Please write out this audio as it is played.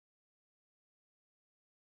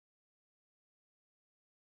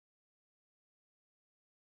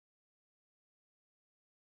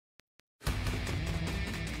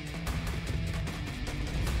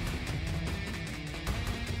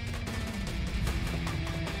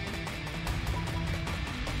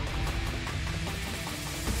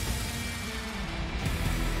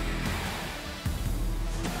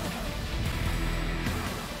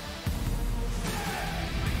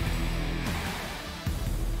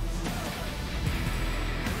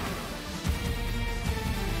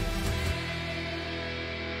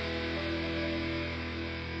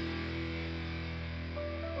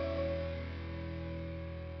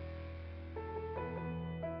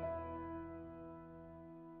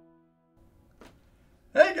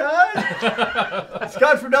guys.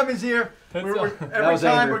 Scotch for Dummies here. Every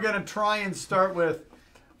time we're going to try and start with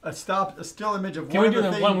a still image of one of the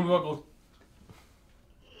things. One we go?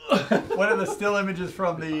 One of the still images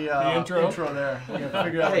from the intro there. We're going to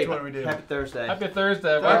figure out which one we do. Happy Thursday. Happy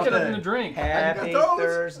Thursday. Why can't I have a drink? Happy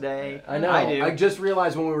Thursday. I know. I just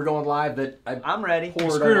realized when we were going live that I'm ready. We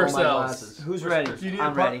screwed ourselves. Who's ready?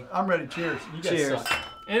 I'm ready. I'm ready. Cheers. You guys Cheers. suck.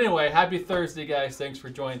 Anyway, happy Thursday, guys. Thanks for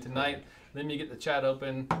joining tonight. Let me get the chat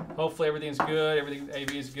open. Hopefully everything's good. Everything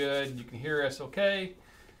AV is good. You can hear us okay.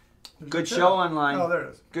 Good show online. Oh, there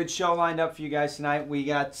it is. Good show lined up for you guys tonight. We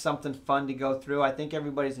got something fun to go through. I think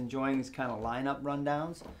everybody's enjoying these kind of lineup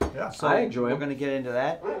rundowns. Yeah, so I enjoy We're them. going to get into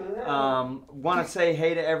that. Want to say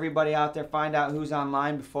hey to everybody out there. Find out who's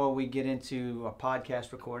online before we get into a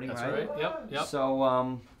podcast recording. That's right. Yep.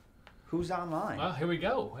 So who's online? Well, here we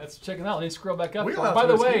go. Let's check it out. Let me scroll back up. Wheelhouse By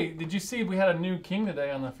the whiskey. way, did you see we had a new king today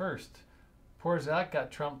on the first? Poor Zach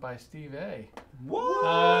got trumped by Steve A.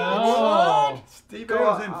 What? Steve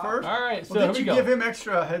was in first. All right, so Well, here did we you go. give him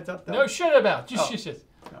extra heads up, though? No, shut about. Just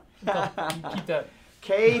keep that.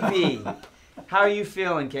 KB, how are you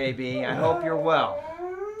feeling, KB? I hope you're well.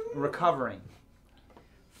 Recovering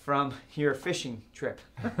from your fishing trip.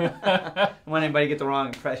 Don't want anybody to get the wrong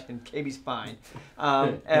impression. KB's fine.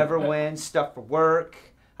 Everwin, stuff for work.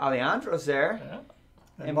 Alejandro's there. Yeah.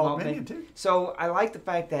 And Balvenie, too. So I like the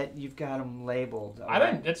fact that you've got them labeled. I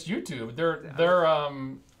didn't. It's YouTube. They're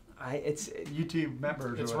it's YouTube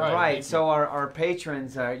members. It's or right. whatever. right. So our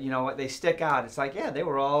patrons are, what they stick out. It's like, yeah, they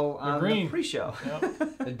were all on green. the pre-show. Yep.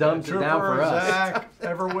 It dumbs it down for us. Zach,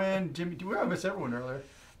 Everwin, Jimmy. We almost missed Everwin earlier.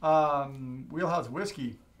 Wheelhouse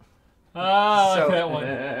Whiskey. Ah, So- that one.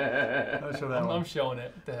 I'll show that one. I'm showing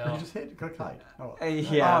it. What the You hell? just hit click hide. Oh.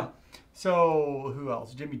 Yeah. So who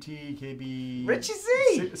else? Jimmy T, KB, Richie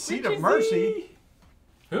Z. Seat of Mercy.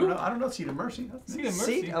 Who? I don't know. Seat of Mercy. That's Seat of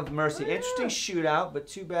Mercy. Seat of Mercy. Interesting shootout, but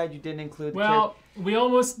too bad you didn't include the Well, we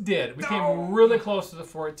almost did. We came really close to the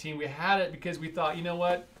 14. We had it because we thought, you know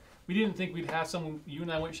what? We didn't think we'd have some. You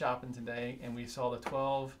and I went shopping today, and we saw the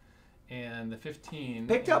 12 and the 15.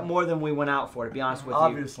 Picked up more than we went out for, to be honest with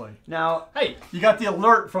obviously. you. Now, Hey, You got the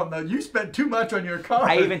alert from the. You spent too much on your card.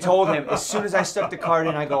 I even told him, as soon as I stuck the card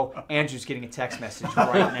in, I go, Andrew's getting a text message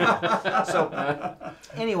right now. So,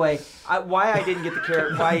 anyway, why I didn't get the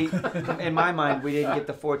carrot, why, in my mind, we didn't get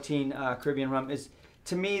the 14 Caribbean rum is,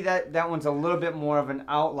 to me, that one's a little bit more of an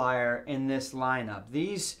outlier in this lineup.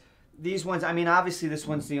 These ones, I mean, obviously this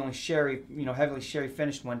one's the only sherry, heavily sherry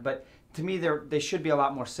finished one, but to me, they should be a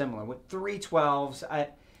lot more similar. With 3 12s,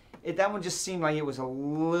 that one just seemed like it was a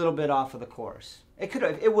little bit off of the course.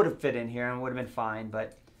 It would have fit in here and would have been fine,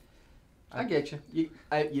 but I get you.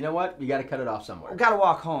 You know what? You got to cut it off somewhere. we got to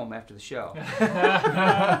walk home after the show.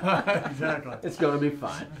 Exactly. It's going to be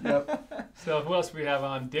fine. Yep. so who else we have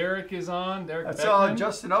on? Derek is on. Derek I saw Beckman.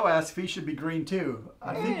 Justin O asked if he should be green too.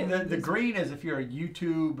 I think the green is if you're a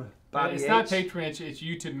YouTube Bobby It's H. not Patreon. It's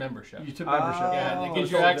YouTube membership. membership. Yeah, it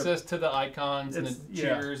gives you So access to the icons and the It's-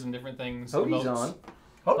 yeah. cheers and different things. Hoagie's emotes. on.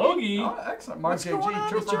 Hoagie. Hoagie. Oh, excellent. Mark What's JG. going on,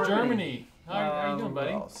 Trooper. Mr. Germany. How you doing,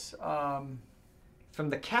 buddy? Who else? From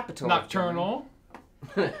the capital. Nocturnal.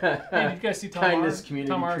 Hey, did you guys see Tamar? Kindness,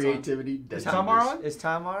 community, Tamar's on. creativity. Is Tamar on? Is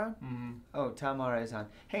Tamara? Mhm. Oh, Tamara is on.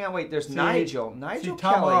 Hang on, wait. There's See- Nigel. Nigel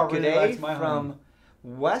Tamara Kelly. really Good likes day my from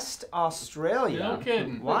West Australia. No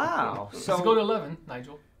kidding. Wow. Let's So go to 11,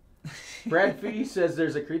 Nigel. Brad Fee says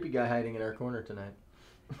there's a creepy guy hiding in our corner tonight.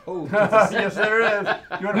 oh, Yes, there it is.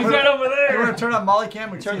 You want He's to right over there. You want to turn on Molly Cam?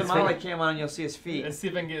 We can turn the see his Molly face. cam on and you'll see his feet. Let's see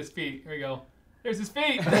if I can get his feet. Here we go. There's his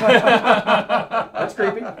feet. That's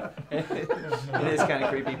creepy. It is kind of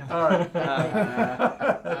creepy. All right.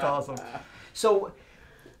 That's awesome. So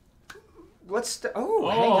let's. Hang hold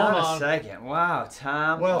on a on. second. Wow,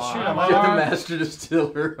 Tom. Well, R. shoot, Get I'm the on. master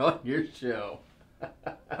distiller on your show.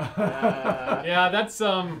 Yeah, that's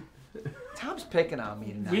Tom's picking on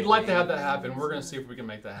me tonight. We'd like to have that happen. We're gonna see if we can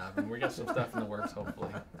make that happen. We got some stuff in the works, hopefully.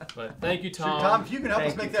 But thank you, Sure, Tom. Tom, if you can help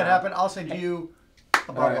Thank us make you, that Tom. happen, I'll send you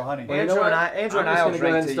a bottle of honey. Well, you Andrew know what? and I- Andrew and I'm I just will gonna go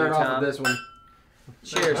drink ahead and to start you, off Tom. with this one.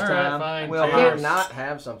 Cheers, All right, Tom. fine. We'll Cheers. I have- can't not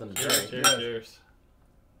have something to drink. Cheers, cheers.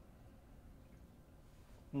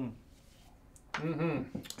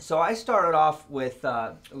 So I started off with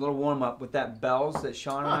a little warm up with that Bell's that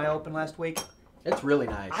Sean and I opened last week. It's really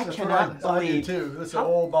nice. I That's cannot what I did believe too. This is an how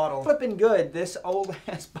old bottle. flipping good this old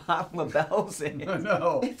ass bottle of Bell's is. I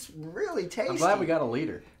know. It's really tasty. I'm glad we got a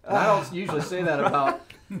liter. And I don't usually say that about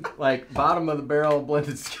like bottom of the barrel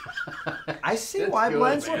blended Scotch. I see It's why good,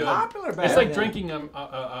 blends were man. popular back It's like then. drinking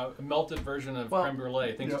a melted version of Well, creme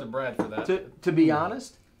brulee. Thanks to Brad for that. To be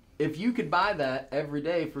honest, if you could buy that every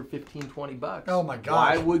day for $15-20, oh my God,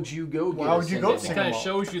 why would you go? Why would you go? It kind of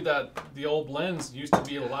shows you that the old blends used to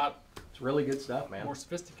be a lot. It's really good stuff, man. More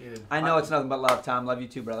sophisticated. I know it's nothing but love, Tom. Love you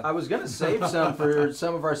too, brother. I was gonna save some for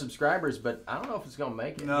some of our subscribers, but I don't know if it's gonna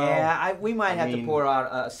make it. No. Yeah, we might have to pour out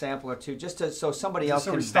a sample or two just so somebody else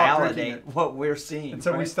so can we stop drinking validate it. what we're seeing. And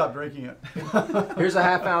so we right? stopped drinking it. Here's a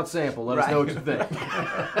half-ounce sample. Let us know what you think.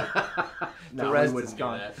 The rest is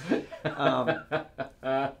gone.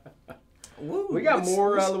 Woo, We got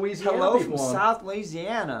more Louisiana hello people from on. South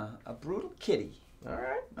Louisiana. A brutal kitty. All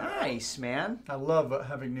right. Nice, man. I love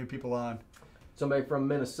having new people on. Somebody from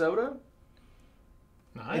Minnesota.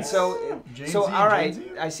 Nice. And so Jane-Z, all right.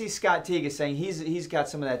 Jane-Z? I see Scott Teague is saying he's got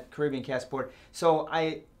some of that Caribbean Cask port. So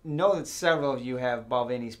I know that several of you have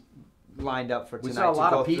Balvenies lined up for tonight. We saw a lot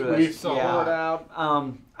to go of people. through We this. saw Yeah. it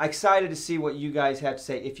out. Excited to see what you guys have to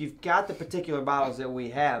say. If you've got the particular bottles that we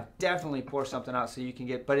have, definitely pour something out so you can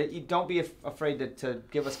get. But you don't be afraid to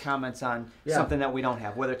give us comments on something that we don't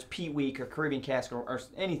have, whether it's Peat Week or Caribbean Cask or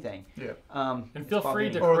anything. Yeah. And feel free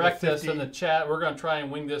to Or the correct us 50. in the chat. We're going to try and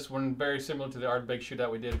wing this one very similar to the Ardbeg Shootout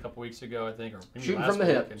we did a couple weeks ago, I think. Or maybe Shooting last from the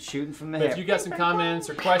week. hip. And- Shooting from the But hip. if you got some comments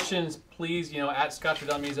or questions, please, at Scotch or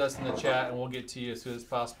Dummies us in the chat, and we'll get to you as soon as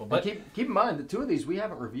possible. But But keep in mind, the two of these we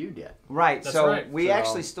haven't reviewed yet. Right. That's So right. we So-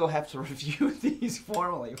 actually still have to review these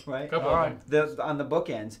formally, right? couple All of right. them. On the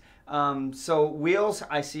bookends. So Wheels,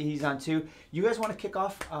 I see he's on too. You guys want to kick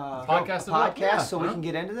off Podcast a it up? podcast Yeah. so we can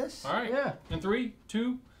get into this? All right. Yeah. In 3,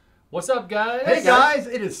 2, what's up, guys? Hey guys,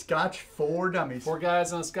 it is Scotch for Dummies. 4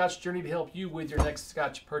 guys on a Scotch journey to help you with your next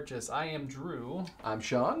Scotch purchase. I am Drew. I'm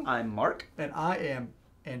Sean. I'm Mark. And I am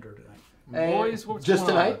Andrew tonight. And Boys, what's just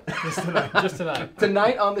going on? tonight? Just tonight. Just tonight.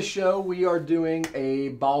 Tonight on the show, we are doing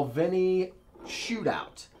a Balvenie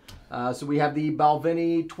Shootout. So we have the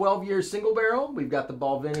Balvenie 12-year single barrel. We've got the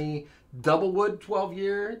Balvenie Doublewood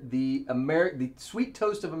 12-year, the Sweet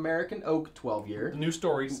Toast of American Oak 12-year. New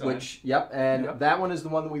story. Sign. That one is the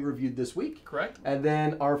one that we reviewed this week. Correct. And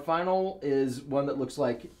then our final is one that looks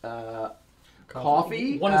like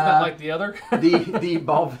coffee. One is not like the other. the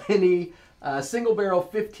Balvenie single barrel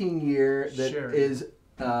 15-year that Sherry. is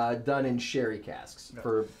done in sherry casks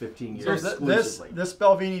for 15 years So exclusively. this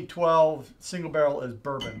Balvenie 12 single barrel is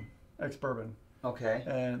bourbon, ex-bourbon. Okay.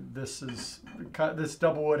 And this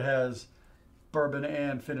Doublewood has bourbon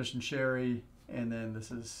and finished in sherry, and then this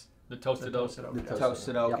is The toasted oak. yes.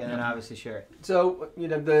 Toasted oak, Yep. and then obviously sherry. So,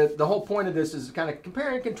 the whole point of this is kind of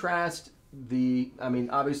compare and contrast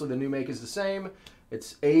obviously the new make is the same.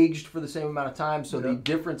 It's aged for the same amount of time, so the Yep.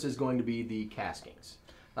 difference is going to be the caskings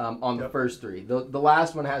on the Yep. first 3. The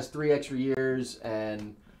last one has 3 extra years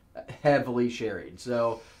and heavily sherried.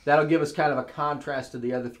 So that'll give us kind of a contrast to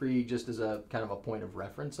the other 3 just as a kind of a point of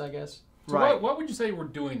reference, I guess. So Right. what would you say we're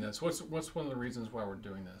doing this? What's one of the reasons why we're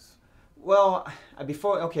doing this? Well,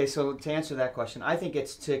 so to answer that question, I think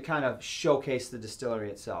it's to kind of showcase the distillery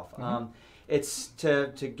itself. It's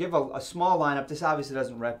to give a small lineup. This obviously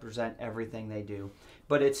doesn't represent everything they do,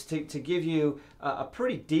 but it's to give you a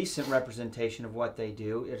pretty decent representation of what they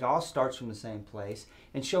do. It all starts from the same place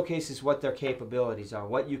and showcases what their capabilities are,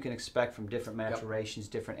 what you can expect from different maturations,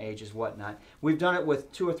 different ages, whatnot. We've done it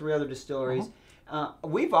with 2 or 3 other distilleries.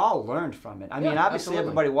 We've all learned from it. I mean, obviously absolutely.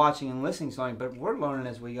 everybody watching and listening is learning, but we're learning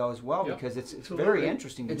as we go as well because it's very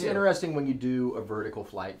interesting to It's do. interesting when you do a vertical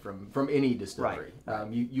flight from any distillery.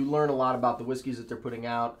 Right. You learn a lot about the whiskeys that they're putting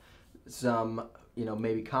out, some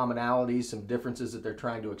maybe commonalities, some differences that they're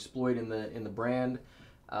trying to exploit in the brand.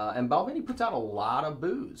 And Balvenie puts out a lot of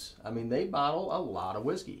booze. I mean, they bottle a lot of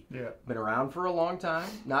whiskey. Yeah. Been around for a long time.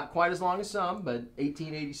 Not quite as long as some, but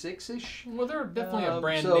 1886-ish. Well, they're definitely a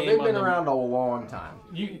brand so name. they've on been them. around a long time.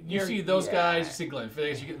 You see those guys, you see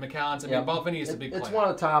Glenfiddich, you get the McAllens. I mean, Balvenie is a big player. It's one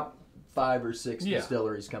of the top 5 or 6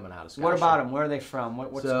 distilleries coming out of Scotland. What about them? Where are they from?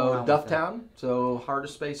 What's going on with them? Dufftown, so heart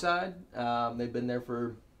of Speyside. They've been there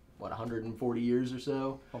for 140 years or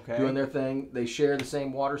so, doing their thing. They share the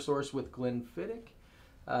same water source with Glenfiddich,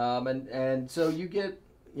 and so you get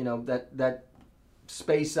that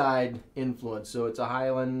Speyside influence. So it's a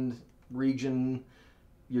Highland region.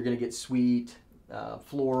 You're going to get sweet,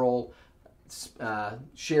 floral,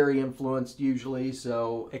 sherry influenced usually.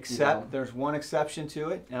 So Except there's one exception to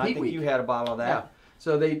it, and I Peat think Week. you had a bottle of that. Yeah.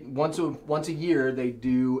 So they once a year they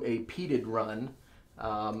do a peated run,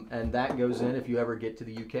 and that goes in, if you ever get to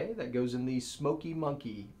the UK, that goes in the Smoky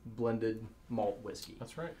Monkey blended malt whiskey.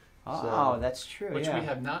 That's right. Oh, that's true. Which we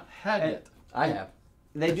have not had yet. I have.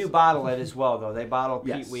 They do bottle it as well, though. They bottle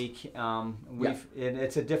Peat Yes. Week.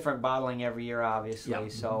 It's a different bottling every year, obviously. Yeah.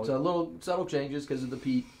 So little subtle changes because of the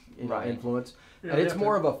peat Right. influence, Yeah, and it's definitely.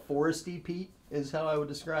 more of a foresty peat is how I would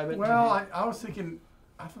describe it. Well, I was thinking,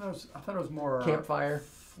 I thought it was more campfire,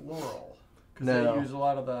 floral. Because no. they use a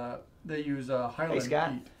lot of Highland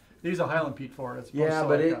peat. They use a Highland peat for it. Yeah,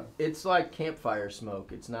 but it's like campfire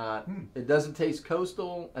smoke. It's not. It doesn't taste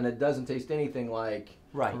coastal, and it doesn't taste anything like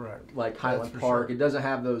like Highland Park. Sure. It doesn't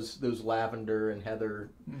have those lavender and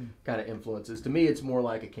heather kind of influences. To me, it's more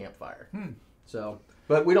like a campfire. So,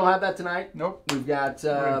 but we don't have that tonight. Nope. We've got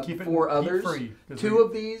 4 others. Two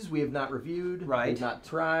of these we have not reviewed. Right. We've not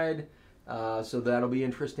tried. So that'll be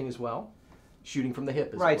interesting as well. Shooting from the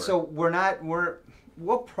hip. As it were. So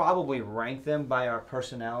we'll probably rank them by our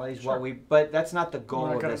personalities. Sure. But that's not the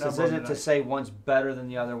goal of this. This isn't to say one's better than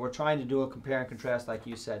the other. We're trying to do a compare and contrast, like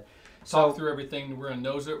you said. Talk through everything. We're gonna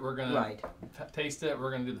nose it. We're gonna taste it. We're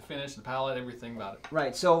gonna do the finish, the palate, everything about it.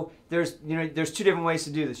 Right. So there's 2 different ways to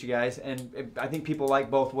do this, you guys, and I think people like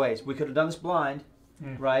both ways. We could have done this blind,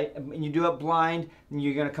 right? And you do it blind, and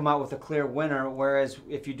you're gonna come out with a clear winner. Whereas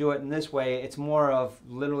if you do it in this way, it's more of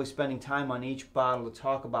literally spending time on each bottle to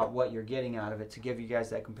talk about what you're getting out of it to give you guys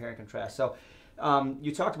that compare and contrast. So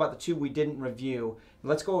you talked about the 2 we didn't review.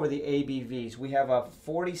 Let's go over the ABVs. We have a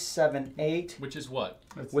 47.8. Which is what?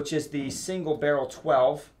 Which is the single barrel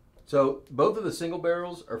 12. So both of the single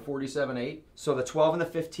barrels are 47.8. So the 12 and the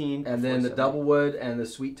 15. And then the Doublewood and the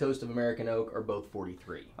Sweet Toast of American Oak are both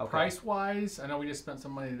 43. Okay. Price-wise, I know we just spent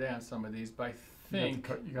some money today on some of these, but I think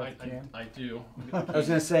I do. I was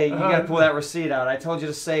going to say, you got to pull that receipt out. I told you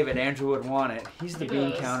to save it. Andrew would want it. He's the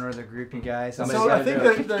bean counter of the group, you guys. So I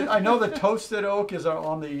think I know the Toasted Oak is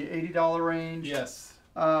on the $80 range. Yes.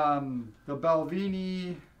 The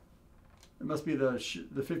Balvenie, it must be the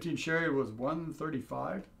 15 Sherry was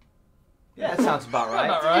 $135. Yeah, that sounds about right.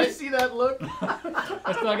 About right. Did you see that look?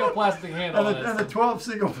 That's not got a plastic handle. And the 12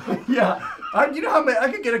 single. Yeah, you know how many? I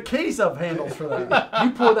could get a case of handles for that.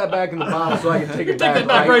 You pour that back in the bottle so I can take it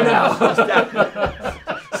back right now.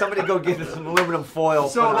 Somebody go get some aluminum foil.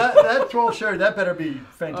 So that 12 Sherry, that better be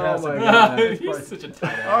fantastic. Oh my God. He's such a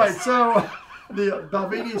tight ass. All right, so the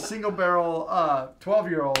Balvenie single barrel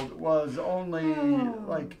 12-year-old was only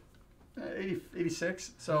like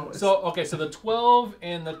 86. So the 12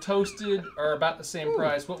 and the Toasted are about the same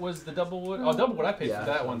price. What was the Doublewood? Oh, Doublewood I paid for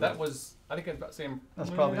that one. That was, I think it's about the same. That's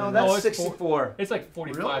probably that's 64. It's like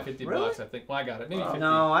 45, 50 bucks, I think. Well, I got it. Maybe 50.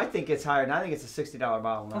 No, I think it's higher. I think it's a $60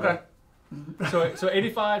 bottle. No? Okay. So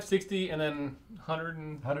 85, 60, and then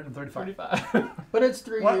 135. But it's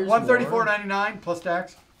 3 years. $134.99 plus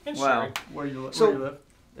tax. And wow. Where you live?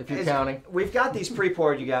 If you're counting. We've got these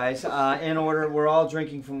pre-poured, you guys, in order. We're all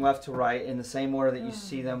drinking from left to right in the same order that you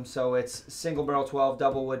see them. So it's single barrel 12,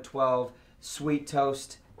 Doublewood 12, Sweet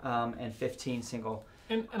Toast, and 15 single.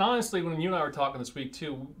 And honestly, when you and I were talking this week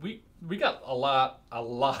too, we got a lot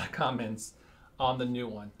of comments on the new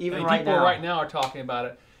one. Even people right now are talking about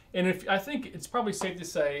it. And I think it's probably safe to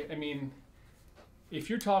say, I mean, if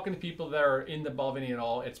you're talking to people that are in the Balvenie at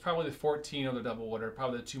all, it's probably the 14 or the Doublewood are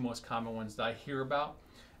probably the 2 most common ones that I hear about.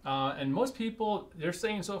 And most people, they're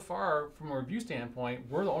saying so far, from a review standpoint,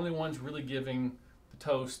 we're the only ones really giving the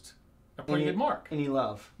Toast a pretty good mark. Any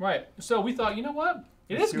love. Right. So we thought, you know what?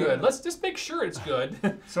 It is good. Let's just make sure it's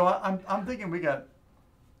good. So I'm thinking we got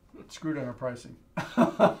screwed on our pricing.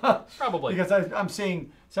 Probably. Because I'm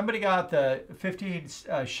seeing somebody got the 15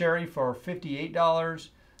 Sherry for $58.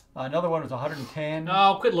 Another one was 110.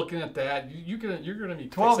 No, quit looking at that. You're gonna be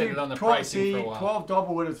fixated on the pricing for a while. 12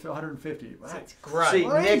 Doublewood is 150. That's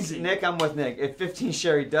great. See, Nick, I'm with Nick. If 15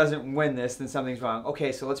 Sherry doesn't win this, then something's wrong.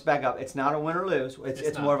 Okay, so let's back up. It's not a win or lose.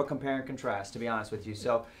 It's more of a compare and contrast, to be honest with you.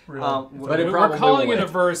 So, really? We're calling it a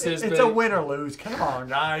versus. It's a win or lose. Come on,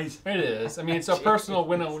 guys. It is. I mean, it's a personal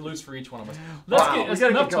win or lose for each one of us. Let's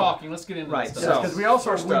enough talking. Let's get into this stuff.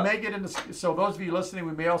 Because we may get into. So those of you listening,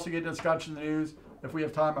 we may also get into Scotch in the News. If we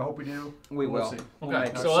have time, I hope we do. We will. See.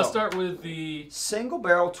 Okay, so let's start with the single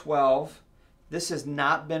barrel 12. This has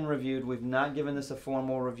not been reviewed. We've not given this a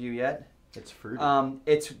formal review yet. It's fruity.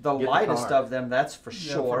 It's the lightest of them, that's for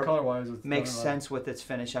sure. For color-wise, it makes sense with its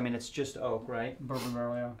finish. I mean, it's just oak, right? Bourbon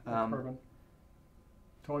barrel, yeah. Bourbon.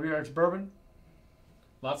 12 year ex-bourbon.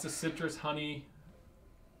 Lots of citrus, honey.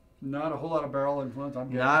 Not a whole lot of barrel influence.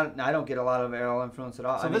 I don't get a lot of barrel influence at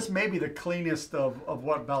all. So this may be the cleanest of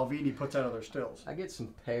what Balvenie puts out of their stills. I get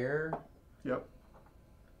some pear. Yep.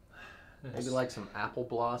 Maybe like some apple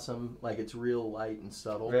blossom. Like it's real light and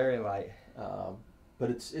subtle. Very light.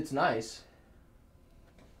 But it's nice.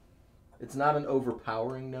 It's not an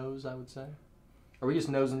overpowering nose, I would say. Are we just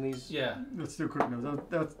nosing these? Yeah. Let's do a quick nose.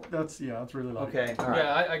 That's really light. Okay. All right.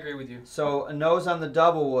 Yeah, I agree with you. So a nose on the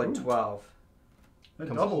Doublewood 12.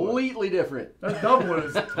 Completely different. That Doublewood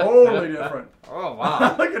is totally different. Oh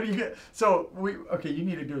wow! Look at you. So you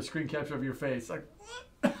need to do a screen capture of your face. Like,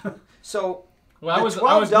 so Well, the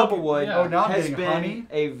 12 Doublewood yeah. now I'm has getting been honey.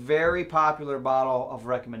 a very popular bottle of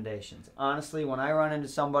recommendations. Honestly, when I run into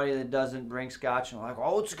somebody that doesn't drink Scotch, and I'm like,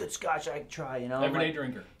 oh, it's a good Scotch, I can try, you know. Everyday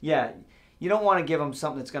drinker. Yeah. You don't want to give them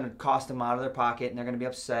something that's going to cost them out of their pocket, and they're going to be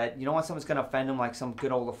upset. You don't want something that's going to offend them, like some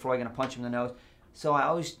good old Lefroy going to punch them in the nose. So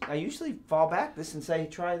I usually fall back this and say,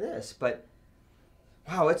 try this. But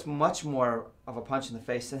wow, it's much more of a punch in the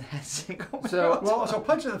face than that single. So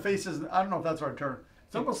punch in the face is, I don't know if that's the right term.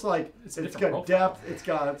 It's almost like it's got depth. It's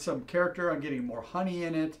got some character. I'm getting more honey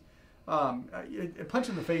in it. Punch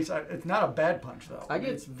in the face. It's not a bad punch though. I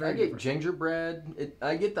get gingerbread.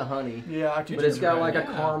 I get the honey. Yeah, but it's got like a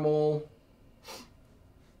caramel.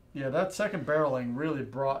 Yeah, that second barreling really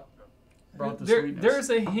brought the sweetness. There's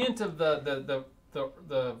a hint of the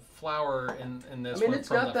flower in this. I mean, one it's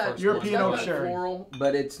from got the that first European one. oak sherry, floral,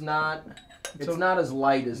 but it's not as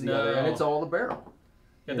light as the other, and it's all the barrel.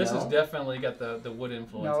 Yeah, this has definitely got the wood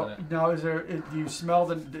influence in it. Now, do you smell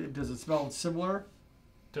does it smell similar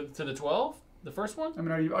to the 12? The first one? I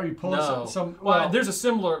mean, are you pulling some? Well, there's a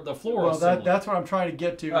similar. The floral. Well, is similar. that's what I'm trying to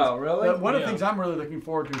get to. Oh, really? One of the things I'm really looking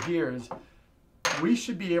forward to here is we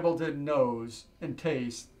should be able to nose and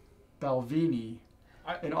taste Balvenie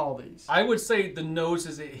in all these. I would say the nose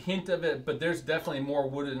is a hint of it, but there's definitely more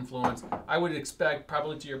wood influence. I would expect,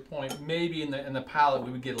 probably to your point, maybe in the palate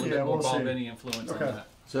we would get a little bit more Balvenie influence on that.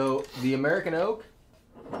 So the American oak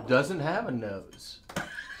doesn't have a nose.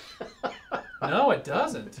 No, it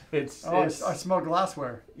doesn't. I smell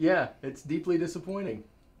glassware. Yeah, it's deeply disappointing.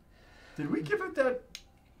 Did we give it that?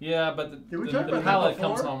 Yeah, but the palate palate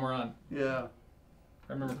comes home run. Yeah.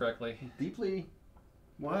 I remember correctly. Deeply.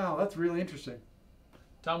 Wow, that's really interesting.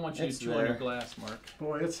 Tom wants you to chew on your glass, Mark.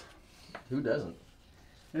 Boy, who doesn't?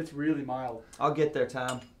 It's really mild. I'll get there,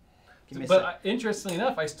 Tom. But interestingly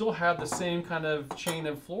enough, I still have the same kind of chain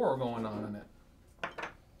of floral going on in it.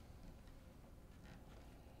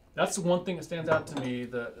 That's the one thing that stands out to me.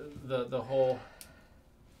 The whole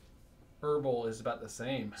herbal is about the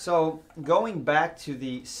same. So going back to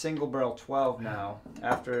the single barrel 12 now,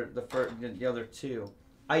 after the other two,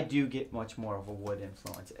 I do get much more of a wood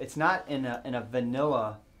influence. It's not in a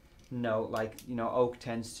vanilla note like oak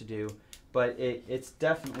tends to do, but it's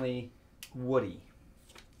definitely woody.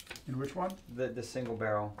 In which one? The single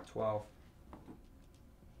barrel 12.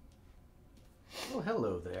 Oh,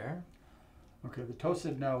 hello there. Okay, the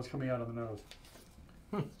toasted now is coming out of the nose.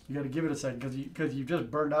 You got to give it a second because you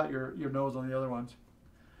just burned out your nose on the other ones.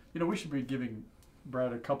 We should be giving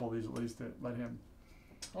Brad a couple of these at least to let him.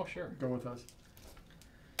 Oh, sure. Go with us.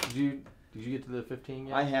 Did you get to the 15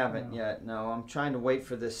 yet? I haven't yet. No, I'm trying to wait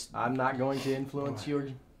for this. I'm not going to influence your.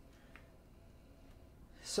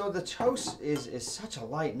 So the toast is such a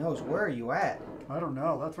light nose. Where are you at? I don't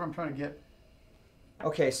know. That's what I'm trying to get.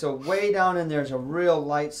 Okay, so way down in there's a real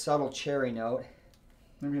light, subtle cherry note.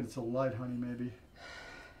 Maybe it's a light honey, maybe.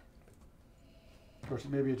 Of course,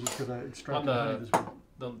 maybe it's just because I extracted honey this week.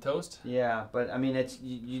 The toast? Yeah, but I mean, it's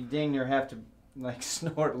you dang near have to like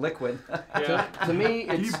snort liquid. Yeah. To me,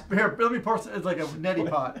 it's here. Let me pour. It's like a neti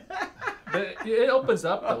pot. But it opens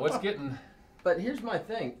up though. It's getting. But here's my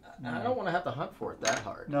thing. I don't want to have to hunt for it that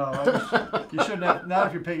hard. No, you shouldn't have. Not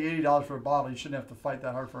if you're paying $80 for a bottle. You shouldn't have to fight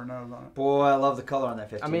that hard for a nose on it. Boy, I love the color on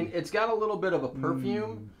that 15. I mean, it's got a little bit of a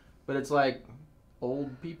perfume, but it's like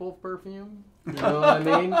old people perfume. You know what I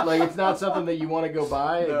mean? Like, it's not something that you want to go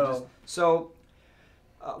buy. No. So,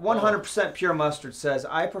 100% pure mustard says,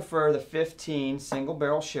 I prefer the 15 single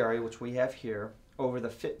barrel sherry, which we have here, over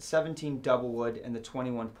the 17 Doublewood and the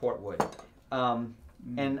 21 Portwood.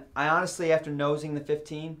 And I honestly, after nosing the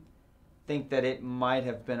 15, think that it might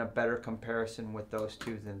have been a better comparison with those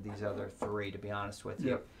two than these other three, to be honest with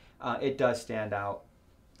you. Yep. It does stand out.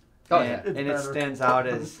 Oh, and it stands out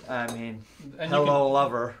as, I mean, And hello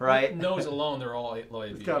lover, right? Nose alone, they're all low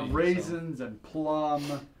ABV. It's got raisins and plum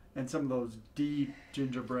and some of those deep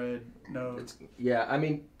gingerbread notes. Yeah, I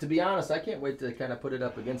mean, to be honest, I can't wait to kind of put it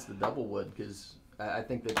up against the Doublewood because I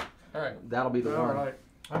think that that'll be the All one. right.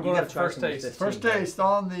 I'm going to first taste. 15, First taste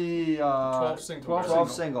on the 12 single.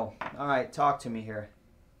 12 single. All right, talk to me here.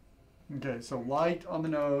 Okay, so light on the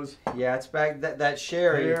nose. Yeah, it's back. That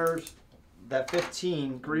sherry, Pears. that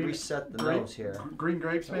 15 reset the nose here. Green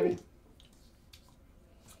grapes, maybe?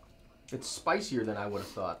 It's spicier than I would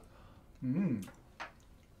have thought.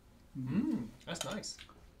 That's nice.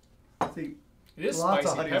 I think It is lots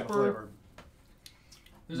spicy. of honey on the Pepper. flavor.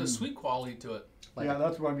 There's a sweet quality to it. Like yeah,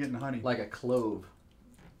 that's where I'm getting honey. like a clove.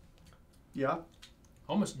 Yeah?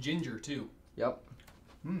 Almost ginger too. Yep.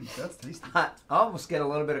 That's tasty. I almost get a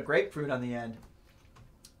little bit of grapefruit on the end.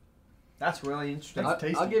 That's really interesting. That's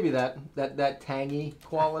tasty. I'll give you that tangy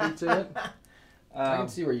quality to it. I can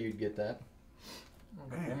see where you'd get that.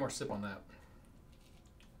 One more sip on that.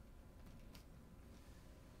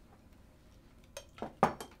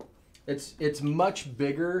 It's much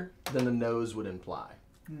bigger than the nose would imply.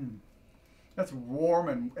 That's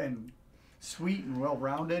warm and sweet and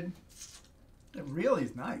well-rounded. It really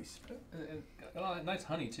is nice. And nice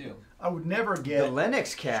honey too. I would never The get.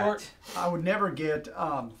 Lennox cat. Short. I would never get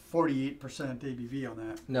 48% ABV on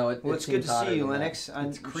that. No, Well, it's good to see you, Lennox. I'm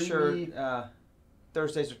It's sure creamy.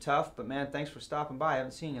 Thursdays are tough, but man, thanks for stopping by. I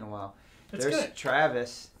haven't seen you in a while. It's There's got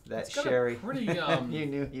Travis, that it's got Sherry. a pretty You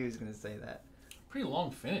knew he was going to say that. pretty long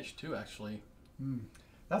finish too, actually.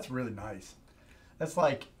 That's really nice. That's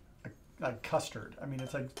like custard. I mean,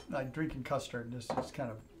 it's like drinking custard. Just kind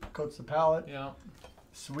of coats the palate. Yeah.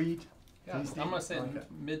 Sweet. Yeah. Tasty. I'm gonna say I like it.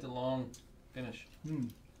 mid to long finish. Mm,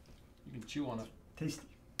 You can chew on it. tasty.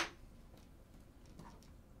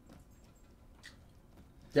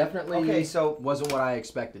 Definitely Okay, so wasn't what I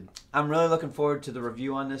expected. I'm really looking forward to the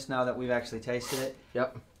review on this now that we've actually tasted it.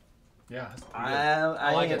 Yep. Yeah. That's pretty good.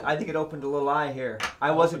 I like think it. I think it opened a little eye here. I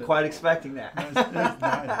I'll wasn't open it. quite expecting that. It's nice.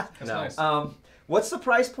 That's No. nice. What's the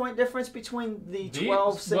price point difference between the These-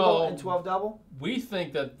 12 single well, and 12 double? We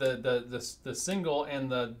think that the single and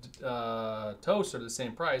the toast are the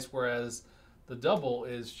same price, whereas the double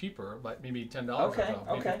is cheaper, like maybe $10 Okay, or so,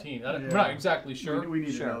 maybe okay. 15. Yeah. We're not exactly sure. We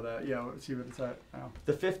need Sure. to know that. Yeah, let's see what it's at now.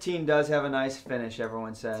 The 15 does have a nice finish,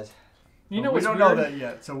 everyone says. You know we what's don't weird? know that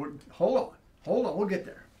yet. So hold on. We'll get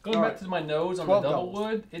there. Going All back right. to my nose on the 12 doubles.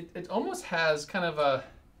 Doublewood, it almost has kind of a,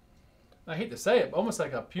 I hate to say it, but almost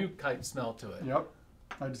like a puke type smell to it. Yep.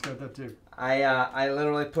 I just got that too. I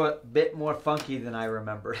literally put bit more funky than I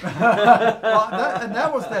remembered. Well,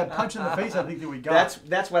 that was that punch in the face I think that we got.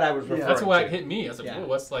 That's what I was Yeah. referring That's why to. it hit me. I was like, Yeah. oh,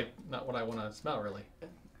 that's like not what I want to smell really.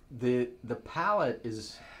 The palate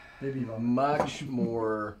is Baby vomit. much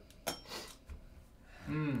more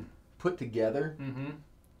put together. Mm-hmm.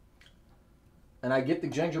 And I get the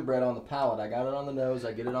gingerbread on the palate. I got it on the nose.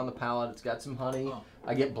 I get it on the palate. It's got some honey. Oh.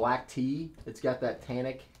 I get black tea. It's got that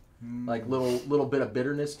tannic, like little bit of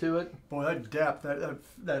bitterness to it. Boy, that depth,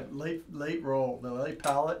 that late roll, the late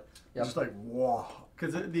palate, Yep. just like wow.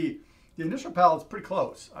 Because the initial palate's pretty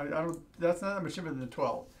close. I don't. That's not that much different than the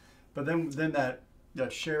 12. But then that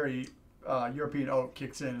sherry European oak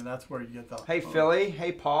kicks in, and that's where you get the. Hey, Philly.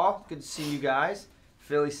 Hey, Paul. Good to see you guys.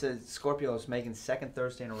 Philly says Scorpio is making second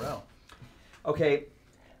Thursday in a row. Okay,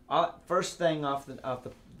 first thing off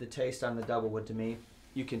the taste on the Doublewood to me,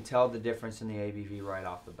 you can tell the difference in the ABV right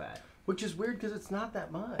off the bat. Which is weird because it's not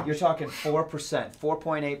that much. You're talking 4%,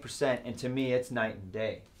 4.8%, and to me it's night and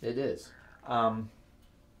day. It is.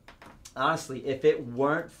 Honestly, if it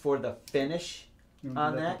weren't for the finish You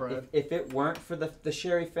on do that, for bread. if it weren't for the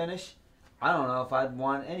sherry finish, I don't know if I'd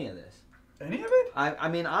want any of this. Any of it? I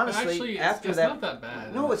mean, honestly, Actually, after it's that, not that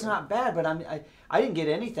bad. no, it's not bad. But I didn't get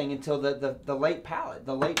anything until the late palate,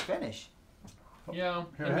 the late finish. Yeah,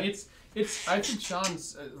 I Here, mean, it's. I think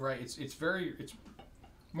Sean's right. It's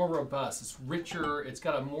more robust. It's richer. It's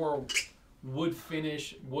got a more wood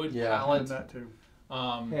finish, wood Yeah. And palate. that too.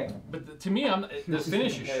 But to me, the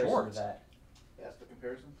finish is short. That's the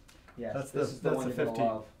comparison? Yeah, That's this the- is the that's one the you're gonna 15.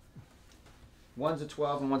 love. One's a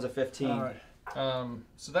 12 and one's a 15. All right.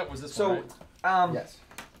 So that was this So, one. Right? Yes.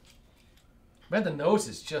 Man, the nose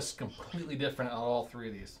is just completely different on all three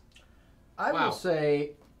of these. I Wow. will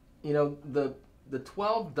say, the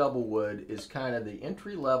 12 Doublewood is kind of the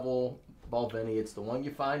entry level Balvenie. It's the one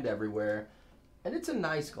you find everywhere, and it's a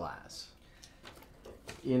nice glass.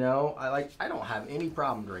 I don't have any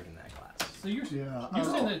problem drinking that glass. So you're Yeah.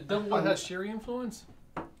 saying that Doublewood has sherry influence?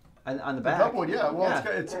 on the The back. Doublewood, yeah. Well, Yeah.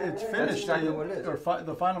 it's finished. exactly what it is. Or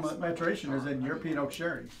the final maturation is in European oak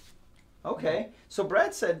sherry. Okay, so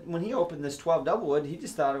Brad said when he opened this 12 Doublewood, he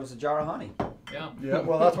just thought it was a jar of honey. Yeah. Yeah.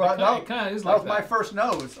 Well, that's what It kind of is that like was my first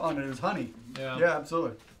nose on it. Is honey. Yeah. Yeah,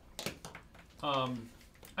 absolutely.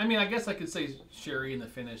 I mean, I guess I could say sherry in the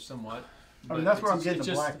finish somewhat. I mean, but that's where I'm it's getting the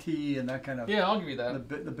just- black tea and that kind of Yeah, I'll give you that.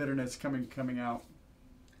 the bitterness coming out.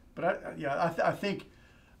 But I think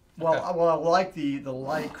well Okay. I like the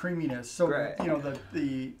light creaminess. So Great.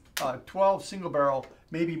 the 12 single barrel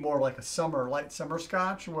maybe more like a light summer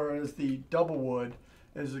Scotch, whereas the Doublewood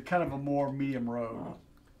is a kind of a more medium road.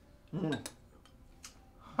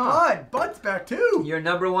 Bud's back too. Your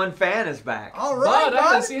number one fan is back. All Bud, right, I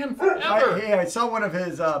haven't Bud. seen him forever. I saw one of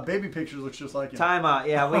his baby pictures. Looks just like him. Time out.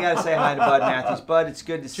 Yeah, we got to say hi to Bud Matthews. Bud, it's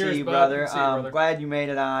good to Cheers, see you, Bud. brother. Good to see you, brother. Glad you made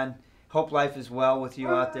it on. Hope life is well with you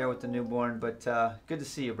out there with the newborn, but good to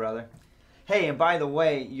see you, brother. Hey, and by the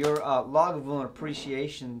way, your Lagavulin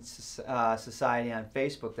Appreciation Society on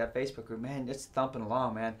Facebook, that Facebook group, man, it's thumping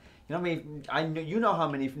along, man. You know how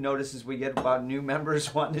many notices we get about new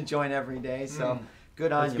members wanting to join every day, so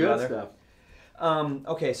Good on That's you, good brother. stuff.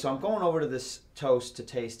 Okay, so I'm going over to this toast to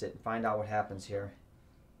taste it and find out what happens here.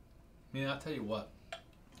 Yeah, I'll tell you what.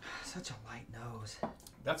 Such a light nose.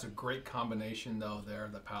 That's a great combination, though, there,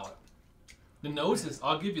 the palate. The nose is,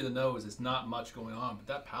 I'll give you the nose, it's not much going on, but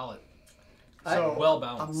that palate, So well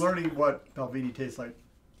balanced. I'm learning what Balvenie tastes like.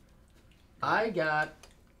 I got,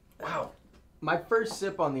 wow, my first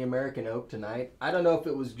sip on the American Oak tonight. I don't know if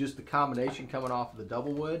it was just the combination coming off of the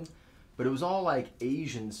Doublewood, but it was all like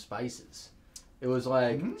Asian spices. It was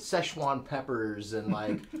like Szechuan peppers and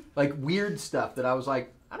like weird stuff that I was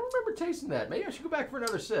like, I don't remember tasting that. Maybe I should go back for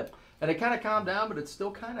another sip. And it kind of calmed down, but it's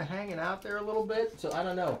still kind of hanging out there a little bit. So I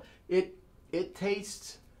don't know. It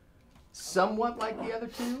tastes somewhat like the other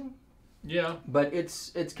two. Yeah. But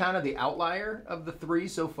it's kind of the outlier of the three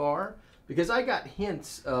so far, because I got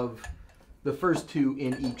hints of the first two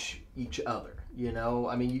in each other. You know,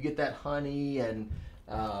 I mean, you get that honey and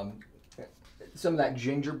some of that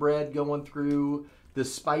gingerbread going through. The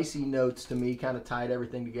spicy notes to me kind of tied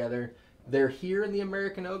everything together. They're here in the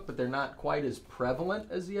American Oak, but they're not quite as prevalent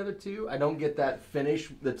as the other two. I don't get that finish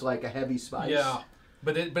that's like a heavy spice. Yeah.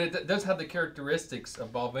 But it does have the characteristics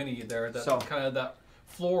of Balvenie there, that So- kind of that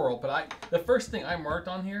floral. But the first thing I marked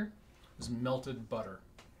on here was melted butter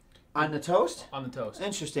On the toast? on the toast.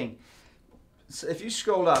 Interesting. So if you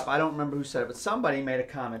scrolled up, I don't remember who said it, but somebody made a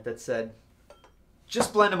comment that said,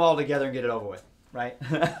 just blend them all together and get it over with, right?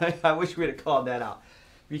 I wish we'd have called that out.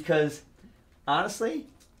 Because, honestly,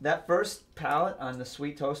 that first palate on the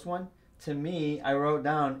sweet toast one, to me, I wrote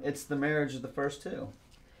down, it's the marriage of the first two.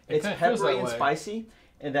 It's kinda feels peppery that and way. spicy,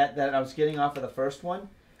 and that I was getting off of the first one.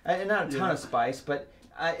 And not a ton of spice, but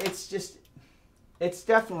it's just, it's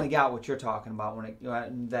definitely got what you're talking about when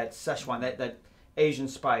it, that Szechuan, that Asian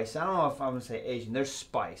spice. I don't know if I'm going to say Asian. There's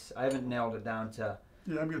spice. I haven't nailed it down to,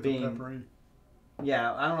 Yeah, I'm getting Being- the peppery.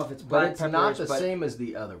 yeah, I don't know if it's But black it's peppers, not the but, same as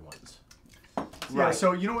the other ones. Yeah, Right.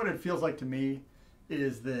 so you know what it feels like to me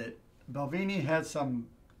is that Balvenie had some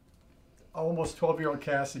almost 12-year-old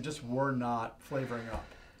casks that just were not flavoring up.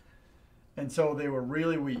 And so they were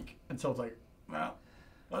really weak. And so it's like, well,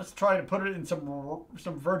 let's try to put it in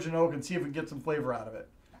some virgin oak and see if we can get some flavor out of it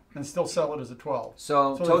and still sell it as a 12.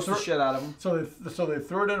 So So toast they the shit out of them. So they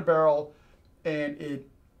threw it in a barrel, and they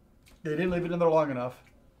didn't leave it in there long enough,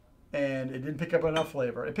 and it didn't pick up enough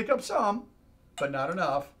flavor. It picked up some, but not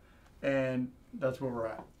enough, and that's where we're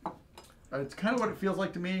at. It's kind of what it feels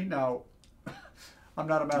like to me. Now, I'm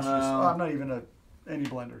not a master. I'm not even any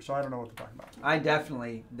blender, so I don't know what they're talking about. I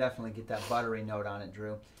definitely get that buttery note on it,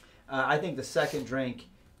 Drew. I think the second drink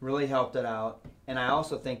really helped it out, and I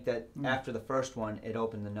also think that after the first one, it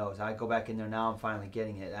opened the nose. I go back in there now. I'm finally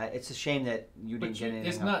getting it. It's a shame that you didn't get anything.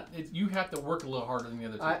 It's not. You have to work a little harder than the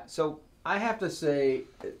other two. So I have to say,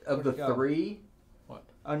 of the Where'd it go? three,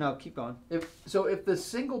 oh no, keep going. if the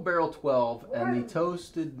single barrel 12 and the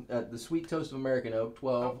toasted, the sweet toast of American Oak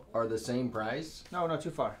 12 are the same price, No, too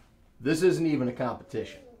far. this isn't even a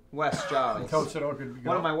competition. West Jolly. Toasted oak would be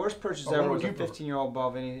One of good. my worst purchases Oh, ever what was would a you prefer? 15-year-old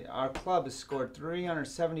Balvenie. Our club has scored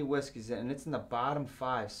 370 whiskeys, and it's in the bottom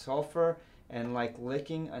 5. Sulfur and like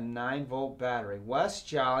licking a 9-volt battery. West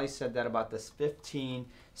Jolly said that about this 15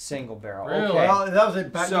 single barrel. Really? Okay. Well, that was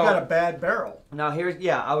you So- got a bad barrel. Now here's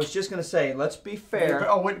I was just gonna say, let's be fair.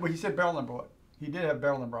 Oh wait, he said barrel number. What? He did have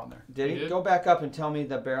barrel number on there. Did He he? did? Go back up and tell me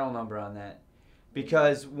the barrel number on that,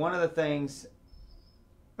 because one of the things.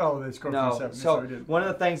 Oh, they scored No. 37. So he did. one of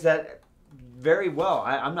the things that very well,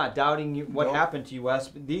 I'm not doubting you, what Nope. happened to you, Wes.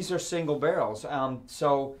 But these are single barrels.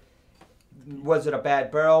 So was it a bad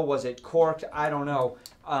barrel? Was it corked? I don't know.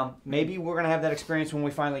 Maybe we're gonna have that experience when we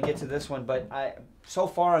finally get to this one. But so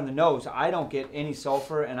far on the nose, I don't get any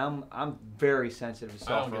sulfur, and I'm very sensitive to I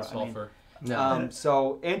sulfur. don't get sulfur. No.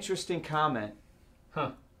 So interesting comment.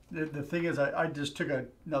 The thing is, I just took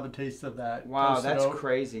another taste of that. Wow, toasted that's oak,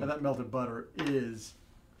 crazy. And that melted butter is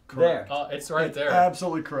There. correct. Oh, it's right It's there.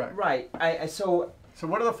 Absolutely correct. Right. So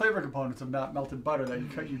what are the flavor components of not melted butter that you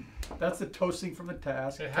cut? That's the toasting from the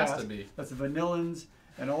cask. It has to be. That's the vanillins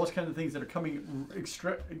and all those kinds of things that are coming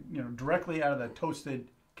directly out of that toasted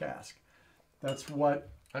cask. That's what.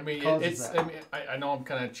 I mean, causes it's. that. I mean, I know I'm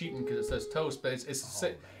kind of cheating because it says toast, but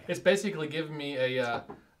it's basically giving me a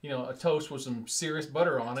a toast with some serious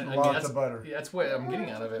butter on it. Lots of butter. Yeah, that's what I'm getting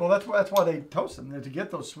out of it. Well, that's why they toast them, to get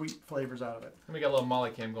those sweet flavors out of it. We got a little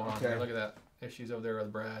Molly cam going on Okay. here. Look at that. If she's over there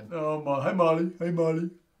with Brad Oh, hi Molly. Hey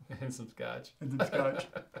Molly. and some scotch. And some scotch.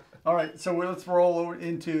 All right, so let's roll over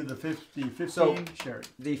into the 15 So- sherry.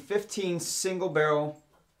 The 15 single barrel.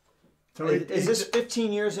 So Is this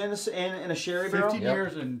 15 years in a sherry barrel? 15 Yep.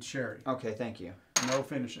 years in sherry? Okay, thank you. No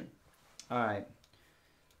finishing. All right.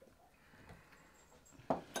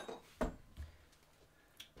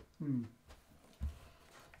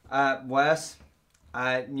 Wes,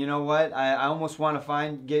 you know what? I almost want to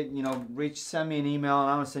send me an email, and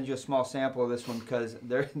I'm gonna send you a small sample of this one because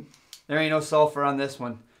there ain't no sulfur on this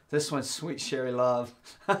one. This one's sweet sherry love.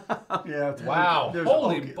 Yeah. Wow.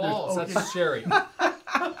 Holy there's balls. oak That's sherry.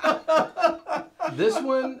 This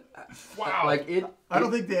one, Wow. like it. I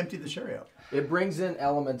don't think they emptied the sherry out. It brings in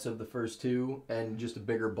elements of the first two and just a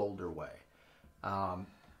bigger, bolder way.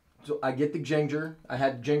 So I get the ginger. I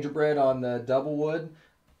had gingerbread on the Doublewood.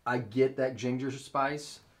 I get that ginger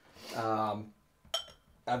spice.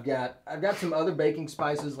 I've got some other baking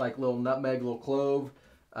spices like little nutmeg, little clove,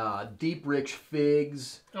 deep rich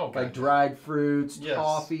figs, like dried fruits,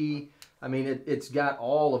 toffee. I mean, it's got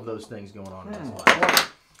all of those things going on in this one.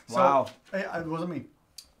 Wow. It wasn't me.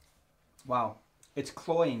 Wow. It's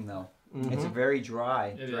cloying though. Mm-hmm. It's a very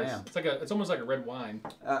dry dram. It's almost like a red wine.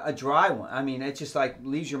 A dry one. I mean, it just like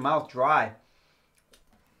leaves your mouth dry.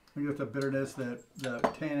 You get the bitterness, the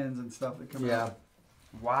tannins and stuff that come out.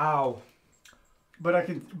 Wow. But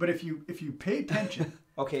if you pay attention.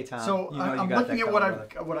 Okay, Tom. So I'm looking at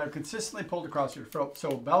what I've consistently pulled across your throat.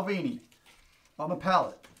 So Balvenie, on the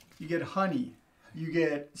palate, you get honey, you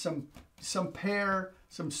get some pear,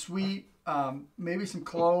 some sweet, maybe some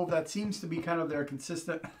clove. That seems to be kind of their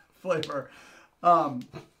consistent flavor. And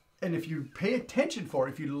if you pay attention for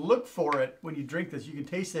it, if you look for it when you drink this, you can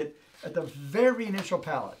taste it at the very initial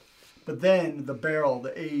palate. But then the barrel,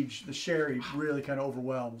 the age, the sherry really kind of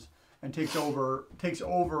overwhelms and takes over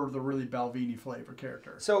the really Balvenie flavor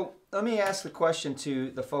character. So let me ask the question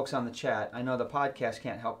to the folks on the chat. I know the podcast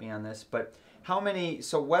can't help me on this, but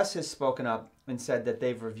so Wes has spoken up and said that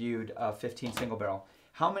they've reviewed 15 single barrel.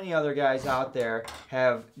 How many other guys out there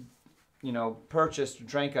have, purchased,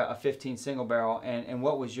 drank a 15 single barrel, and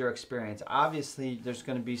what was your experience? Obviously, there's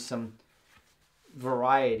going to be some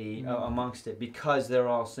variety amongst it because they're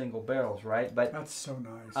all single barrels, right? But that's so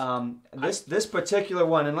nice. This particular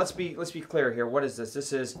one, and let's be clear here. What is this?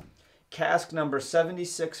 This is cask number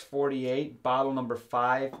 7648, bottle number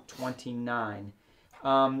 529.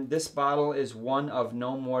 This bottle is one of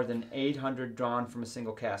no more than 800 drawn from a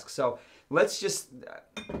single cask. So let's just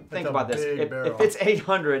think about this. If it's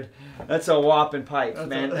 800, that's a whopping pipe,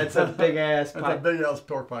 man. That's a big ass pipe. That's a big ass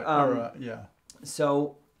pork pipe. Yeah.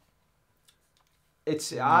 So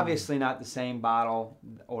it's obviously not the same bottle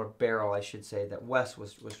or barrel, I should say, that Wes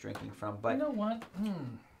was drinking from. But you know what?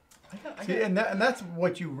 See, and that's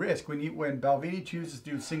what you risk when Balvenie chooses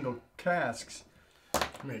to do single casks.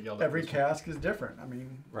 Every cask is different. I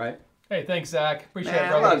mean, right? Hey, thanks, Zach. Appreciate it, I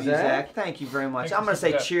brother. love you, Zach. Thank you very much. I'm going to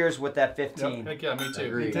say cheers with that 15. Yep. Yeah, me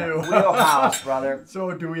too. Me too. Wheelhouse, brother.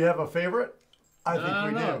 So, do we have a favorite? I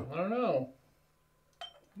think we do. I don't know.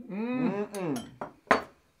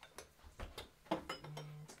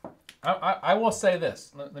 I will say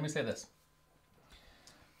this. Let me say this.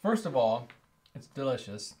 First of all, it's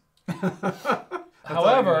delicious.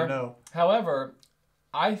 However,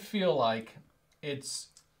 I feel like it's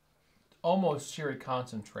almost sherry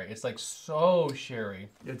concentrate. It's like so sherry.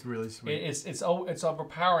 It's really sweet. It's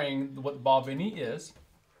overpowering what Balvenie is.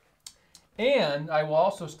 And I will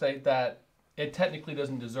also state that it technically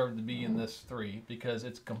doesn't deserve to be in this 3 because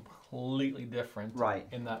it's completely different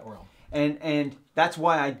in that realm. And that's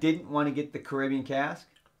why I didn't want to get the Caribbean cask,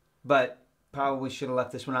 but probably should have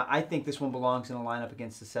left this one out. I think this one belongs in a lineup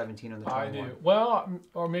against the 17 or the 21. I do. Well,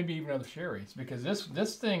 or maybe even other sherries, because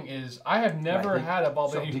this thing is, I have never had a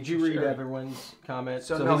Balvenie. So did you read everyone's comments?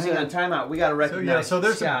 So no, hang on, time out. We got to recognize so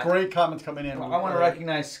there's Scott. some great comments coming in. I want to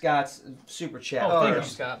recognize Scott's super chat. Oh, thank you,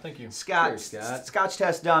 Scott. Thank you. Scott, cheers, Scott. Scotch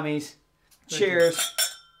Test Dummies. Cheers.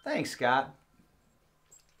 Thanks, Scott.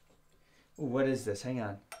 Ooh, what is this? Hang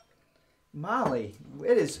on. Molly,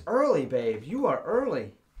 it is early, babe. You are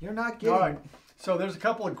early. You're not getting... All right. So there's a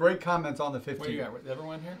couple of great comments on the 15. What do you got?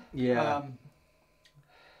 Everyone here? Yeah.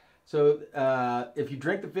 So if you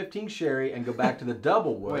drink the 15 sherry and go back to the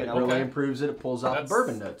Doublewood, it really improves it. It pulls out the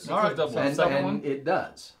bourbon notes. All right. And it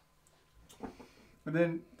does. And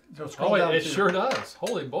then so scroll down. It sure does.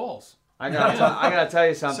 Holy balls. I gotta tell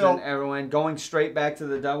you something, everyone. Going straight back to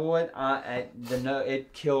the Doublewood,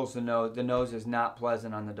 it kills the nose. The nose is not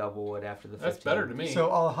pleasant on the Doublewood after the 15. That's better to me.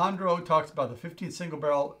 So Alejandro talks about the 15 single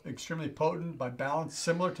barrel, extremely potent by balance,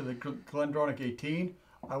 similar to the Glendronach 18.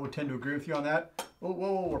 I would tend to agree with you on that.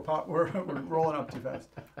 Whoa, we're rolling up too fast.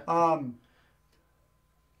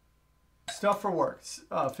 Stuff for work.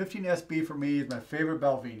 15 SB for me is my favorite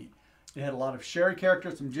Balvenie. It had a lot of sherry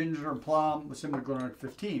character, some ginger and plum, with similar to Glendronach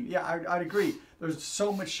 15. Yeah, I'd agree. There's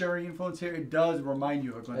so much sherry influence here. It does remind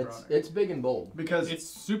you of Glendronach. It's big and bold. Because it's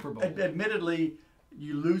super bold. Admittedly,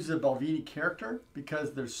 you lose the Balvenie character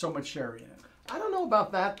because there's so much sherry in it. I don't know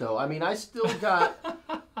about that though. I mean, I still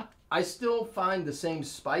find the same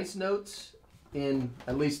spice notes in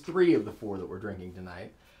at least 3 of the 4 that we're drinking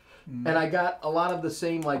tonight. And I got a lot of the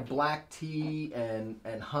same like black tea and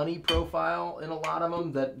honey profile in a lot of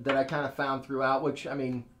them that I kind of found throughout, which I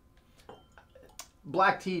mean,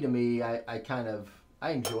 black tea to me, I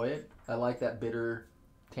enjoy it. I like that bitter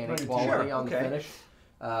tannic quality on the finish.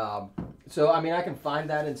 So I mean, I can find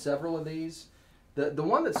that in several of these. The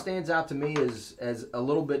one that stands out to me as a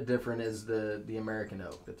little bit different is the American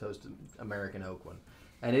Oak, the toasted American Oak one,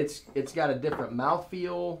 and it's got a different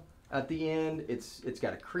mouthfeel at the end. It's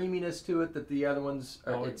got a creaminess to it that the other ones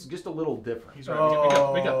are. It's just a little different. He's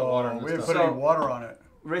right. We got the water on this. We haven't put any water on it.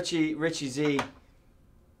 Richie Z,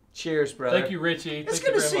 cheers, brother. Thank you, Richie. It's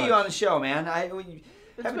good to see you on the show, man.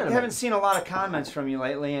 Haven't seen a lot of comments from you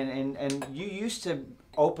lately, and you used to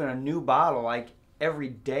open a new bottle like every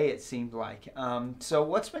day, it seemed like. So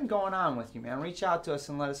what's been going on with you, man? Reach out to us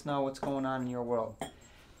and let us know what's going on in your world. That's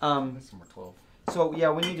some more 12. So yeah,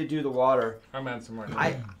 we need to do the water. I'm adding some more.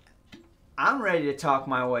 I'm ready to talk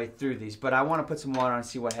my way through these, but I want to put some water on and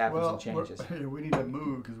see what happens and changes. We need to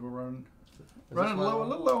move because we're running a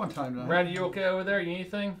little low on time now. Randy, you okay over there? You need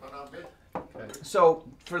anything? Oh, no, I'm good. Okay. So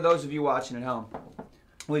for those of you watching at home,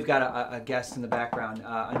 we've got a guest in the background,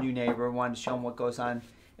 a new neighbor. Wanted to show him what goes on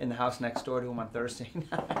in the house next door to him on Thursday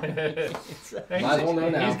night.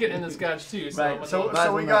 He's getting in the Scotch too. So, right.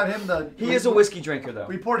 So we got him He is a whiskey drinker though.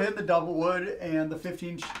 We poured him the Doublewood and the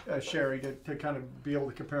 15 sherry to kind of be able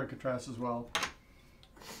to compare and contrast as well.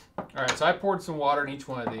 All right, so I poured some water in each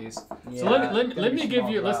one of these. Yeah, so let me give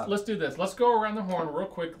you. Let's do this. Let's go around the horn real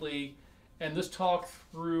quickly, and just talk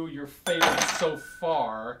through your favorites so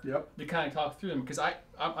far. Yep. To kind of talk through them, because I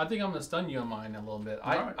think I'm gonna stun you on mine a little bit.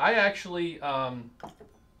 Right. I actually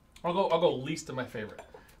I'll go least of my favorite.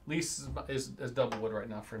 Least is Doublewood right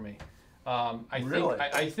now for me.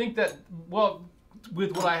 I think that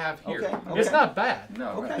with what I have here, it's not bad.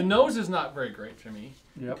 No. Okay. The nose is not very great for me.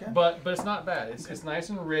 Yep. Okay. But it's not bad. It's nice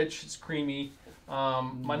and rich. It's creamy.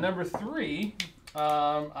 My number 3,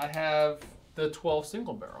 I have the 12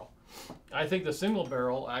 single barrel. I think the single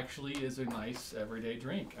barrel actually is a nice everyday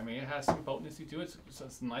drink. I mean, it has some potency to it.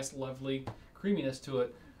 It's a nice, lovely creaminess to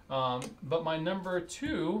it. But my number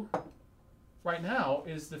 2 right now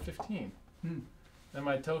is the 15. And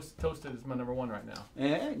my toasted is my number 1 right now.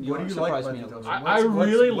 Yeah, what do you like about the toasted? I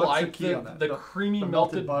really what's like the creamy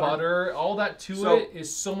melted butter. All that to it is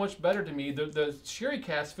so much better to me. The Sherry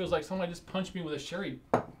Cask feels like someone just punched me with a sherry.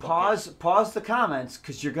 Pause the comments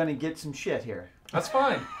because you're gonna get some shit here. That's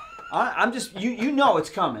fine. I'm just you know it's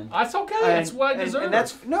coming. That's okay. It's what I deserve. And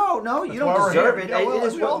that's no, you don't deserve it. Yeah, it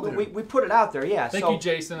is what we put it out there. Yeah. Thank you,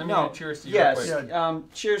 Jason. I'm gonna cheers to you. Yes. Real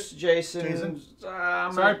quick. Cheers to Jason.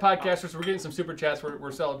 Sorry, podcasters. We're getting some super chats.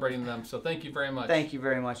 We're celebrating them. So thank you very much. Thank you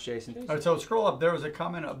very much, Jason. All right. So scroll up. There was a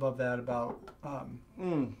comment above that about.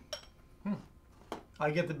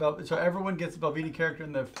 I get so everyone gets the Balvenie character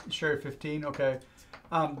in the Sherry 15. Okay.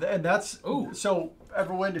 And that's so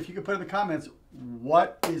everyone, if you could put in the comments,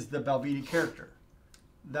 what is the Balvenie character?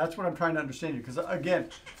 That's what I'm trying to understand here. Because again,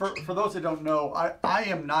 for those that don't know, I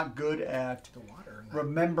am not good at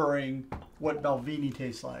remembering what Balvenie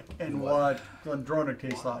tastes like and what Glendronach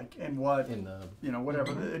tastes like and what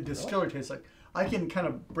whatever the distillery tastes like. I can kind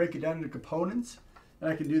of break it down into components, and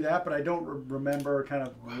I can do that, but I don't remember kind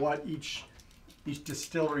of what each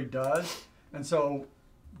distillery does. And so,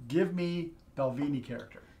 give me Balvenie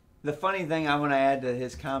character. The funny thing I want to add to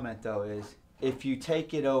his comment though is, if you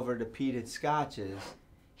take it over to peated scotches,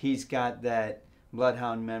 he's got that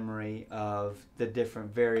bloodhound memory of the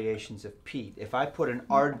different variations of peat. If I put an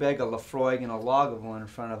Ardbeg, a Lafroig, and a Lagavulin in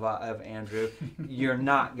front of Andrew, you're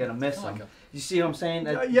not gonna miss him. You see what I'm saying?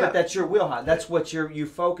 Yeah. But that's your wheelhouse. That's what you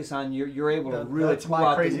focus on. You're able to really pull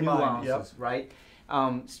out the nuances, right?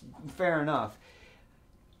 Fair enough.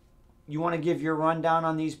 You want to give your rundown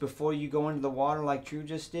on these before you go into the water like Drew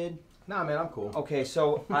just did? Nah, man, I'm cool. Okay,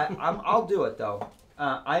 so I'll do it though.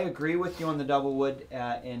 I agree with you on the Doublewood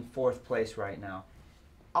in 4th place right now.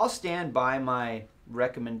 I'll stand by my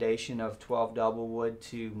recommendation of 12 Doublewood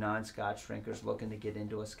to non-Scotch drinkers looking to get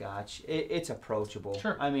into a Scotch. It's approachable.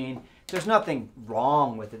 Sure. I mean, there's nothing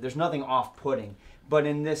wrong with it. There's nothing off-putting. But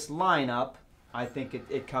in this lineup, I think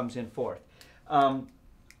it comes in 4th.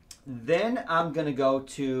 Then I'm going to go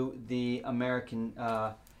to the American.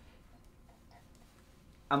 I'm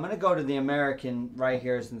going to go to the American right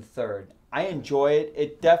here as in 3rd. I enjoy it.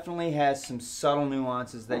 It definitely has some subtle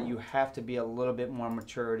nuances that you have to be a little bit more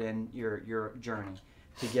matured in your journey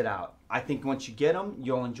to get out. I think once you get them,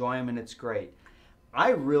 you'll enjoy them, and it's great.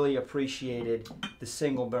 I really appreciated the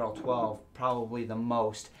single barrel 12 probably the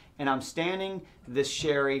most, And I'm standing this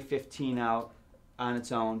Sherry 15 out on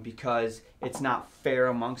its own because it's not fair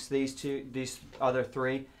amongst these other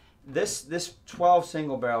three. This 12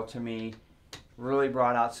 single barrel to me really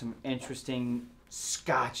brought out some interesting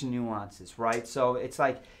Scotch nuances, right? So it's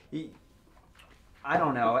like, I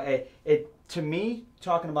don't know. It to me,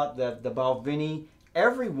 talking about the Balvenie,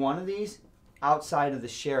 every one of these, outside of the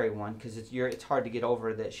sherry one, because it's hard to get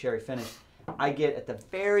over that sherry finish, I get at the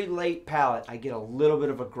very late palate, I get a little bit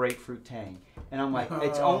of a grapefruit tang, and I'm like,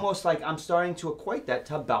 it's almost like I'm starting to equate that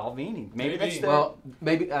to Balvenie. Maybe that's the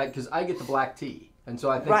maybe because I get the black tea, and so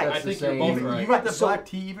I think Right. that's I the think same. you're both right. You got the So- black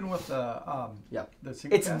tea even with the the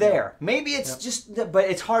single it's cask? there. Maybe it's just, but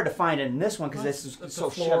it's hard to find in this one because it's It's so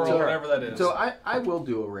a floral, sherry. whatever that is. So I will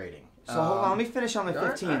do a rating. So hold on, let me finish on the all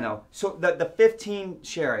right, 15 all right. though. So the 15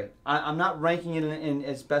 sherry, I'm not ranking it in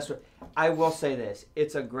its best. I will say this: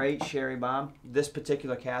 it's a great sherry bomb. This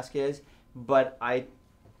particular cask is, but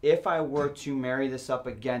if I were to marry this up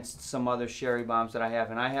against some other sherry bombs that I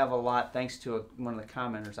have, and I have a lot, thanks to one of the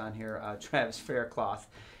commenters on here, Travis Faircloth.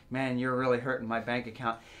 Man, you're really hurting my bank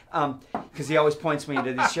account because he always points me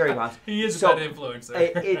to these sherry bombs. he is So, a bad influence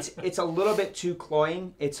there. it's a little bit too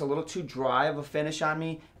cloying. It's a little too dry of a finish on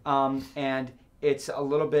me, and it's a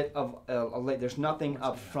little bit of there's nothing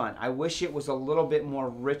up front. I wish it was a little bit more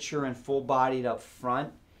richer and full-bodied up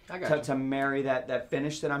front to marry that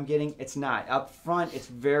finish that I'm getting. It's not. Up front, it's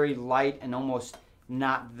very light and almost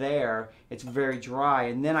not there. It's very dry,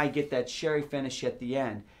 and then I get that sherry finish at the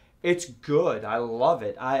end. It's good. I love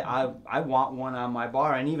it. I want one on my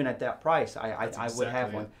bar, and even at that price, I would have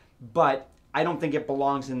exactly one. it. But I don't think it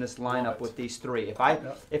belongs in this lineup with these three. If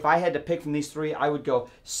I had to pick from these three, I would go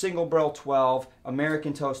single barrel 12,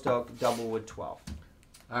 American Toast Oak, Doublewood 12.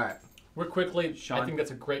 All right. Real quickly, Sean? I think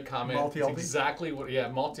that's a great comment. Multi-alti? It's exactly what,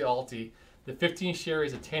 multi-alti. The 15 sherry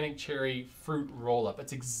is a tannic cherry fruit roll-up.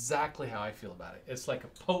 It's exactly how I feel about it. It's like a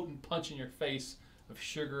potent punch in your face of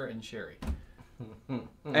sugar and sherry.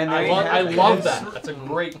 And I love that. That's a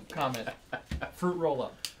great comment. Fruit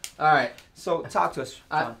roll-up. All right. So talk to us,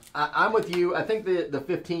 Sean. I'm with you. I think the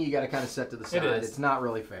 15 you got to kind of set to the side. is. It's not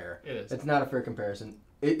really fair. It is. It's not a fair comparison.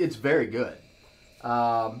 It's very good.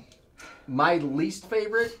 My least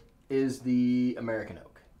favorite is the American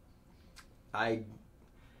Oak.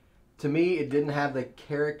 To me, it didn't have the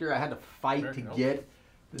character. I had to fight American to Oak. get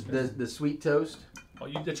the sweet toast. Oh,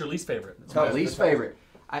 that's your least favorite. That's My my least favorite.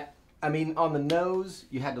 I mean, on the nose,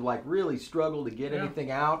 you had to like really struggle to get Yeah. anything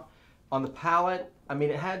out. On the palate, I mean,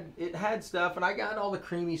 it had stuff, and I got all the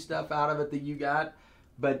creamy stuff out of it that you got.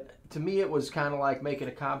 But to me, it was kind of like making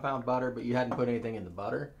a compound butter, but you hadn't put anything in the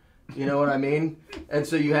butter. You know what I mean? And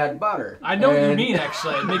so you had butter. I know what you And mean,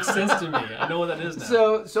 actually. It makes sense to me. I know what that is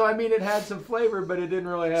now. So I mean, it had some flavor, but it didn't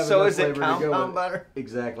really have So enough is it flavor to go with compound it. butter?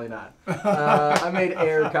 Exactly not. I made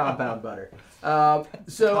air compound butter.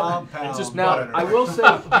 So Compound It's just now butter. I will say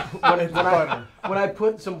when I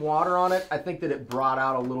put some water on it, I think that it brought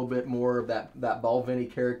out a little bit more of that Balvenie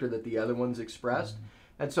character that the other ones expressed,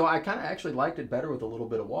 and so I kind of actually liked it better with a little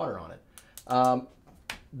bit of water on it.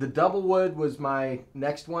 The Doublewood was my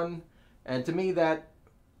next one, and to me that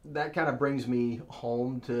kind of brings me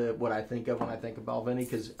home to what I think of when I think of Balvenie,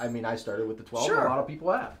 because I mean I started with the 12, Sure. and a lot of people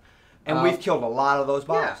have. And we've killed a lot of those Yeah,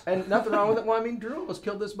 bottles. and nothing wrong with it. Well, I mean, Drew almost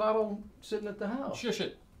killed this bottle sitting at the house, Shush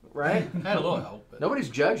it. right? Had a little help. But Nobody's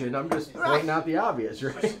judging. I'm just pointing out the obvious,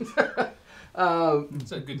 right?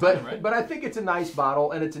 it's a good time, right? But I think it's a nice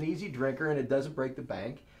bottle, and it's an easy drinker, and it doesn't break the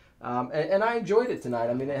bank. And I enjoyed it tonight.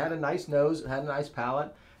 I mean, it had a nice nose, it had a nice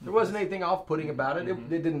palate. There wasn't anything off-putting about it. It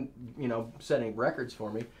didn't, set any records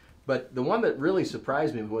for me. But the one that really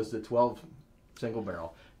surprised me was the 12 single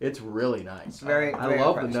barrel. It's really nice. Very I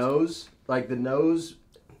love impressed. the nose. Like, the nose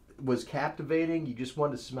was captivating. You just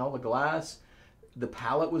wanted to smell the glass. The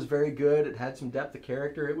palate was very good. It had some depth of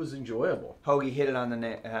character. It was enjoyable. Hoagie hit it on the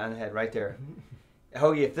head right there.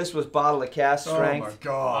 Hoagie, if this was bottle of cask strength, Oh my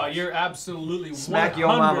god! You're absolutely Smack your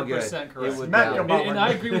mama good. 100% It correct. would Smack your mama And I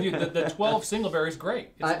agree with you. The 12 single berry is great.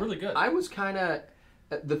 It's really good. I was kind of...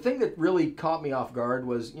 The thing that really caught me off guard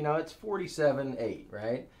was, it's 47.8,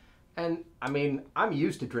 right? And, I mean, I'm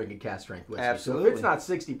used to drinking cask strength whiskey. Absolutely. So if it's not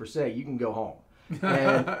 60%, you can go home.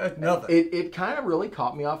 And Nothing. it kind of really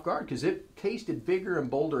caught me off guard because it tasted bigger and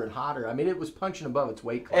bolder and hotter. I mean, it was punching above its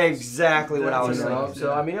weight class. exactly what I was You know, thinking.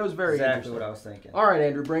 So, I mean, it was very Exactly interesting. what I was thinking. All right,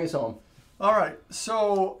 Andrew, bring us home. All right,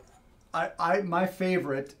 so my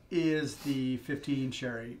favorite is the 15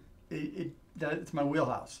 sherry. It's my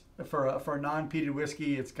wheelhouse for a non-peated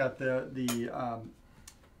whiskey. It's got the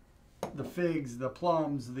figs, the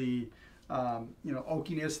plums, the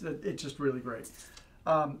oakiness. That it's just really great.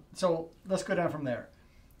 So let's go down from there.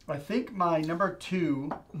 I think my number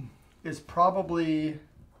 2 is probably,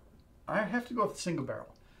 I have to go with single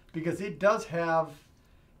barrel because it does have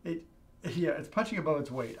it. Yeah, it's punching above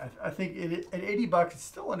its weight. I think at $80, it's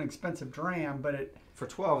still an expensive dram, but it for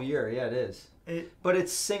 12 year, yeah, it is. But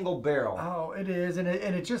it's single barrel. Oh, it is, and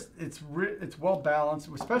it's well balanced,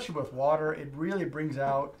 especially with water. It really brings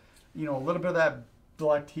out, a little bit of that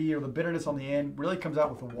black tea or the bitterness on the end. Really comes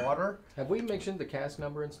out with the water. Have we mentioned the cask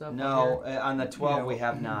number and stuff? No, on the 12 we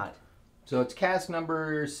have not. So it's cask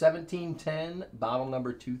number 1710, bottle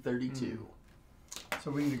number 232.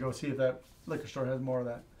 So we need to go see if that liquor store has more of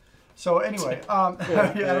that. So anyway, I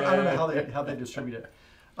don't know how they distribute it.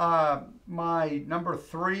 My number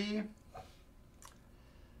 3,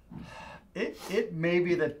 it may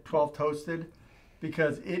be the 12 toasted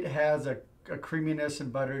because it has a creaminess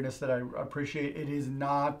and butteriness that I appreciate. It's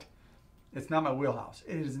not my wheelhouse.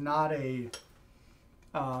 It is not a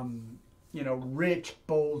rich,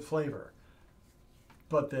 bold flavor,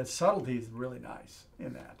 but the subtlety is really nice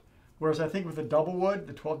in that. Whereas I think with the Doublewood,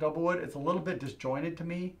 the 12 Doublewood, it's a little bit disjointed to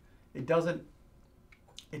me. It doesn't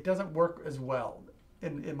work as well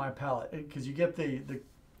in my palate because you get the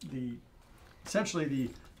essentially the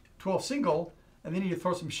 12 single, and then you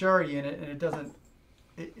throw some sherry in it, and it doesn't.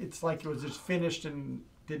 It's like it was just finished and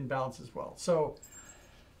didn't balance as well. So,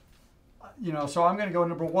 so I'm going to go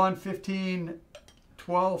number 1, 15,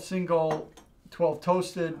 12 single, 12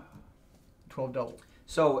 toasted, 12 double.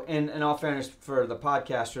 So, in all fairness, for the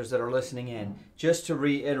podcasters that are listening in, just to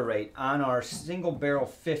reiterate, on our single barrel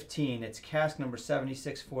 15, it's cask number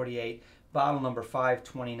 7648, bottle number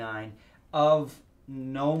 529, of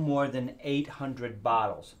no more than 800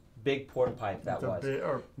 bottles. Big port pipe that was.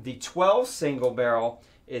 The 12 single barrel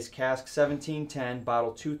is cask 1710,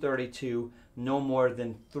 bottle 232, no more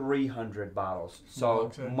than 300 bottles.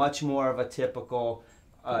 So much more of a typical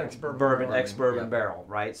ex-bourbon barrel,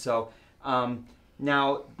 right? So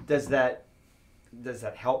now, does that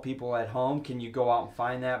help people at home? Can you go out and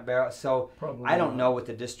find that barrel? So probably I don't know with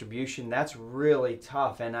the distribution. That's really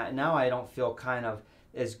tough, and now I don't feel kind of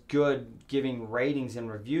as good giving ratings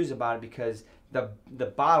and reviews about it because the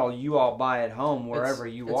bottle you all buy at home wherever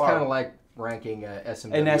you are. It's kind of like ranking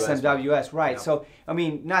SMWS. An SMWS, right. Yeah. So, I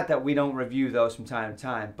mean, not that we don't review those from time to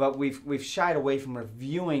time, but we've shied away from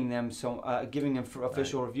reviewing them, giving them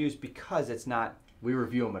official reviews because it's not. We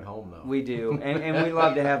review them at home, though. We do, and we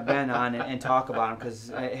love to have Ben on and talk about them because,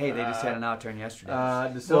 hey, they just had an outturn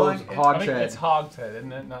yesterday. Distilled I think it's hogshead,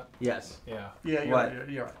 isn't it? Not. Yes. Yeah. Yeah,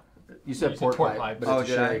 you're right. You said port pipe, but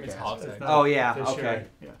it's a sherry It's cask. hogshead. Oh, yeah, It's okay. sherry,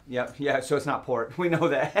 yeah. Yep, so it's not port. We know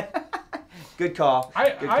that. Good call.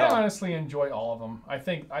 I honestly enjoy all of them. I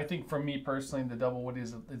think for me personally, the Doublewood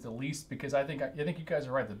is the least because I think you guys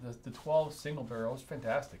are right. The 12 single barrel is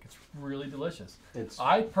fantastic. It's really delicious.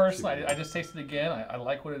 I personally, I just tasted it again. I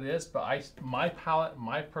like what it is, but my palate,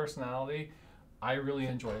 my personality, I really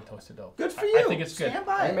enjoy a toasted dough. Good for you. I think it's good. Stand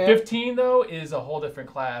by. 15 though is a whole different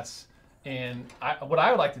class. And what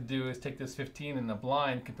I would like to do is take this 15 in the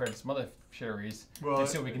blind compared to some other sherries and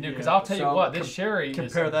see what we can do. Because I'll tell you what, this sherry is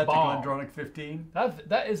compare that bomb. to Glendronach 15.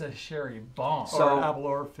 That is a sherry bomb. Or an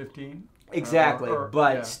Aberlour 15. Exactly,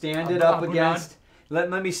 but stand it up against.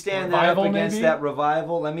 Let me stand that up against that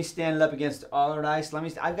Revival. Let me stand it up against Allard Ice.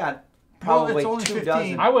 I've got probably 2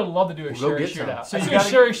 dozen. I would love to do a sherry shootout. So let's do a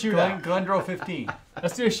sherry shootout. Glendronach 15.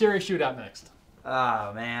 Let's do a sherry shootout next.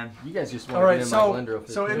 Oh, man. You guys just want to get in my Glendronach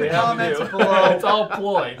 15. So in the comments below, it's all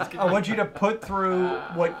ploy. I want you to put through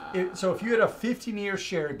so if you had a 15-year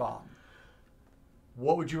sherry bomb,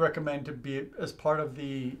 what would you recommend to be as part of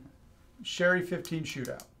the Sherry 15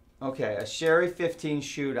 shootout? Okay, a Sherry 15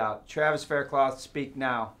 shootout. Travis Faircloth, speak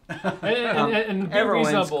now. And be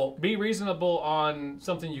reasonable. Be reasonable on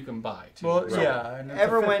something you can buy too. Well, yeah. And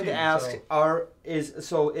everyone asks,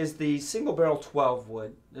 is the single barrel 12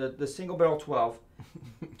 wood, the single barrel 12,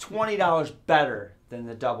 $20 better than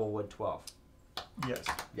the double wood 12?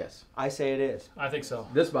 Yes. I say it is. I think so.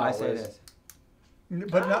 This bottle I say it is.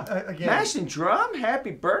 But not, again. Mash and Drum,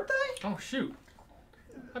 happy birthday! Oh shoot!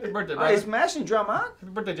 Happy birthday, Oh, brother. is Mash and Drum on?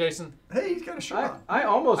 Happy birthday, Jason. Hey, he's got a shirt on. I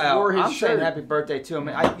almost wore his I'm shirt. saying happy birthday to him.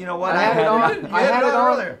 You know what? I had it on. I had it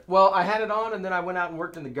on earlier. Well, I had it on, and then I went out and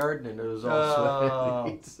worked in the garden, and it was all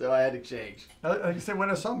sweaty, so I had to change. I said when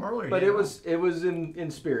I saw him earlier. But it was in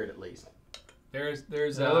spirit at least. There's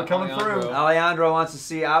they're coming Alejandro. through. Alejandro wants to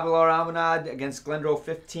see Aberlour Amanad against Glendronach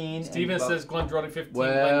 15. Steven says Glendronach 15.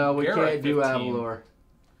 Well, we Glengarrick can't do 15. Aberlour.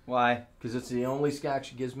 Why? Because it's the only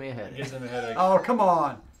scotch that gives me a headache. Gives him a headache. Oh, come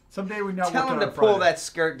on. Someday we know. Tell him to pull that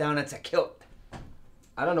skirt down. It's a kilt.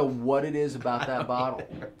 I don't know what it is about that bottle.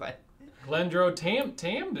 But Glendronach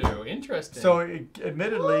Tamdu. Interesting. So,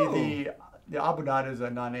 admittedly, the Abunat is a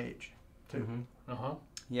non-age, too. Mm-hmm. Uh-huh.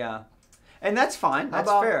 Yeah. And that's fine. That's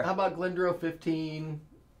how about, fair. How about Glendronach 15?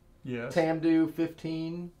 Yes. Tamdu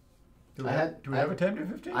 15? Do we have a Tamdu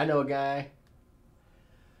 15? I know a guy.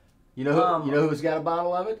 You know who's got a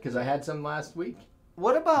bottle of it? Because I had some last week.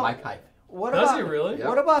 What about Mike Hype. What Does about he really? Yep.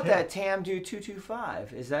 What about that Tamdu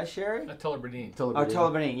 225? Is that Sherry? Tullibardine. Oh,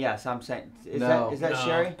 Tullibardine. Yes, I'm saying. Is No. that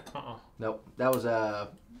Sherry? Uh-uh. Nope. That was a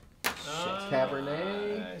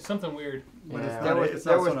Cabernet. Something weird. But it's Yeah. not- There it's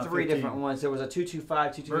not were so not three 15. different ones. There was a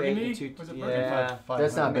 225, 228, Burgundy? and 2. Was it Burgundy? Yeah.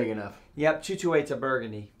 That's not big enough. Yep, 228's a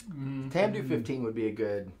Burgundy. Tamdu 15 would be a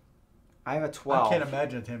good. I have a 12. I can't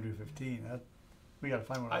imagine a Tamdu 15. We got to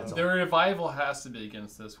find one of those. The revival has to be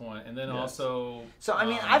against this one, and then Yes. also. So I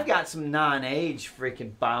mean, I've got some non-age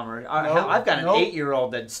freaking bombers. I've got an Nope.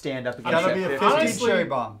 8-year-old that stand up against Gotta that be a 50. 15 Honestly, cherry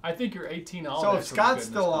bomb. I think you're 18 all So day if for Scott's good in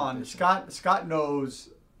still this on, competition. Scott knows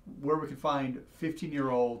where we can find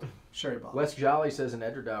 15-year-old sherry bomb. Wes Jolly says an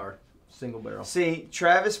Edradour single barrel. See,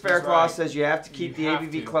 Travis Faircloth right. says you have to keep You the have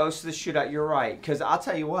ABV to. close to the shootout. You're right, because I'll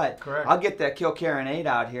tell you what. Correct. I'll get that Kilcairn 8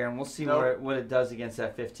 out here, and we'll see Nope. what it does against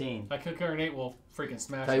that 15. That Kilcairn 8 will freaking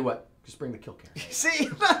smash. Tell you it. what, just bring the Kilcairn. See,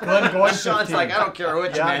 Glenn going Sean's 15. like, I don't care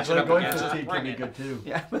what you Yeah, match it Glenn up going against. 15 Just can bring be it. good too.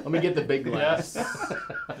 Yeah. Let me get the big glass. Yes.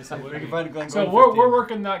 Yes, it would We be. can find Glenn So going we're 15.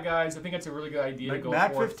 working that, guys. I think that's a really good idea to go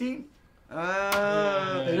Mac for. 15? It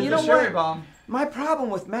It you is know a sherry what? bomb. My problem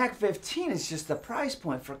with Mac 15 is just the price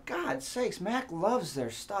point. For God's sakes, Mac loves their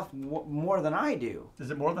stuff more than I do. Is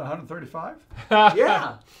it more than 135?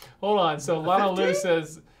 Yeah. Hold on. So Lana Lou 15?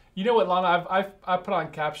 says, you know what, Lana? I've put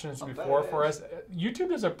on captions before bet it for us. YouTube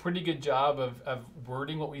does a pretty good job of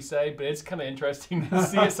wording what we say, but it's kind of interesting to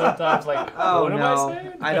see it sometimes. Like, Oh, what am no. I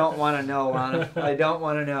saying? I don't want to know, Lana. I don't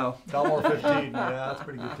want to know. Dalmore 15. Yeah, that's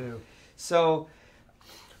pretty good too. So,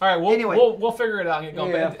 All right, Anyway. we'll figure it out and get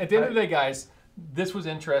going. Yeah. But at the end of the day, guys, this was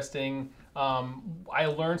interesting. I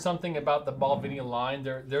learned something about the Balvenie line.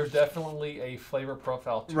 There's definitely a flavor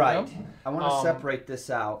profile to right. them. I want to separate this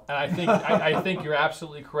out. And I think I think you're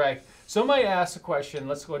absolutely correct. Somebody asked a question.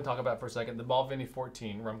 Let's go ahead and talk about it for a second. The Balvenie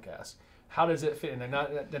 14 rum cask. How does it fit in there? Now,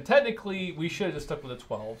 technically, we should have just stuck with the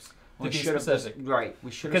 12s. To be should have specific. right. We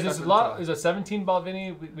should Because have there's a lot. There's a 17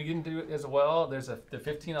 Balvenie. We didn't do it as well. There's the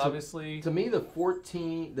 15, obviously. To me, the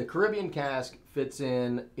 14, the Caribbean cask fits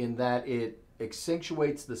in that it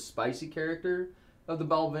accentuates the spicy character of the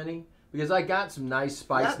Balvenie. Because I got some nice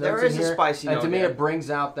spice notes there is in a here, spicy and note to me there. it brings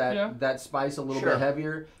out that Yeah. that spice a little Sure. bit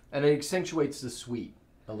heavier, and it accentuates the sweet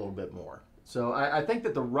a little bit more. So I think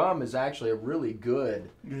that the rum is actually a really good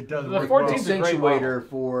It does The work 14 well.'s a great accentuator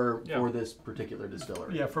for Yeah. this particular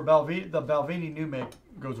distillery. Yeah, for Balvenie, the Balvenie new make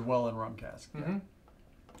goes well in rum cask. Mm-hmm.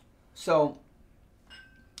 So,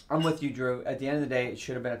 I'm with you, Drew. At the end of the day, it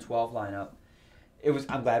should have been a 12 lineup. It was.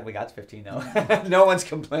 I'm glad we got to 15 though. No one's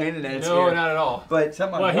complaining that it's No, here. not at all. But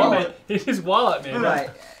Except my Well, wallet. his wallet, man. right.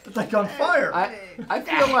 It's like on fire. I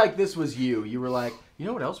feel like this was you. You were like, you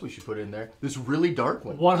know what else we should put in there? This really dark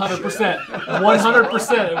one. 100%.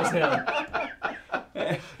 100% it was him.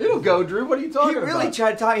 It'll go, Drew. What are you talking He really about?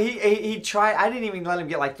 tried to talk. He tried. I didn't even let him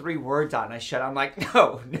get like 3 words out, and I shut. I'm like,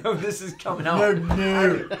 no, this is coming no, out.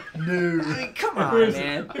 no. I mean, come on, There was,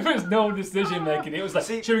 man. there was no decision making. It was like,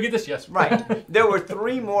 See- should we get this? Yes. Right. There were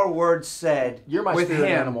 3 more words said You're my with spirit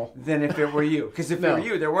him animal. than if it were you. Because if No. it were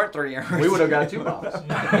you, there weren't 3 errors. We would have got 2 bottles.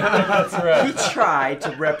 That's right. He tried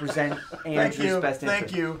to represent Thank Andrew's you. best interest.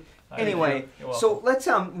 Thank you. Anyway, You're so let's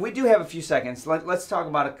we do have a few seconds. Let's talk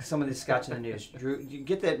about some of this Scotch in the news. Drew, you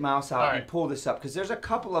get that mouse out All and right. pull this up because there's a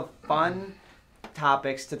couple of fun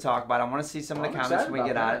topics to talk about. I want to see some of the I'm comments excited when we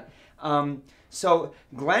get about at it. So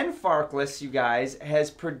Glenn Farkless, you guys, has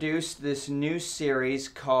produced this new series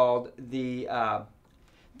called the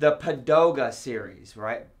Pagoda series,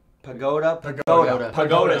 right? Pagoda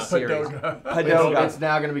series. Pagoda. It's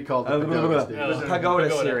now going to be called the Pagoda Steve. Yeah. Pagoda Pagoda.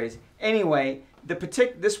 series. Anyway,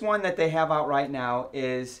 this one that they have out right now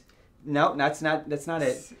is that's not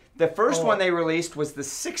it. The first one they released was the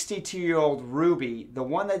 62-year-old Ruby. The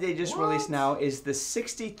one that they just released now is the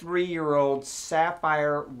 63-year-old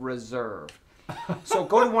Sapphire Reserve. So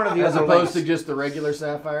go to one of the As other opposed links. to just the regular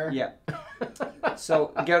Sapphire? Yeah.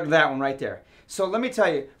 So get that one right there. So let me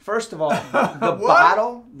tell you, first of all,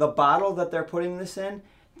 the bottle that they're putting this in,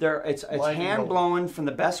 it's hand blown from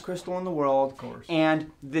the best crystal in the world. Of course.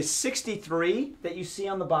 And the 63 that you see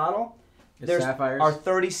on the bottle, Sapphires? are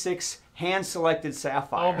 36 hand selected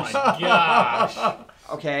sapphires. Oh my gosh.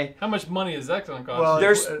 Okay. How much money is that going to cost? Well,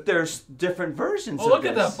 There's different versions. oh, of look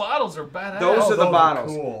this. at the bottles are badass. Those are the those are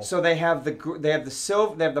bottles. cool. So they have the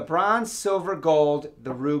silver, they have the bronze, silver, gold,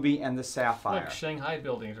 the ruby, and the sapphire. Like Shanghai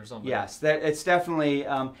buildings or something. Yes, that it's definitely.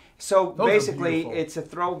 So Those are basically, beautiful. it's a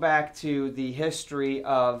throwback to the history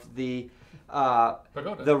of the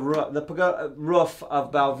Pagoda. the roof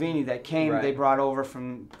of Balvenie that came. Right. They brought over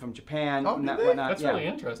from Japan. Oh, did and they? whatnot. That's Yeah. really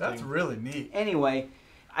interesting. That's really neat. Anyway,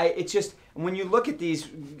 it's just when you look at these,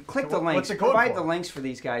 click So the links. what's it going Provide for? the links for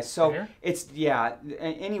these guys. So Here? it's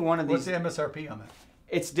any one of What's these. the MSRP on that?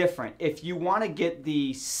 It's different. If you want to get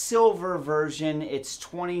the silver version, it's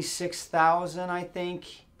 26,000, I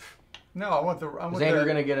think. No, I want the. Is Andrew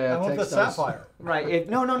going to get a I want the Textiles? sapphire. Right.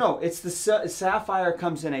 No. It's the sapphire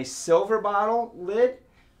comes in a silver bottle lid.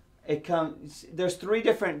 It comes. There's 3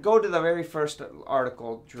 different. Go to the very first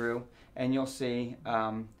article, Drew, and you'll see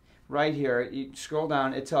right here. You scroll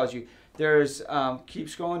down. It tells you. There's keep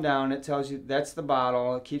scrolling down. It tells you that's the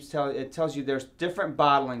bottle. It tells you there's different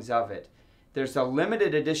bottlings of it. There's a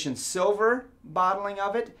limited edition silver bottling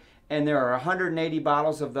of it, and there are 180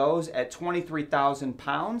 bottles of those at 23,000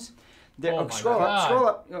 pounds. There, Oh my scroll God.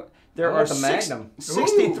 up. There I are want the Magnum.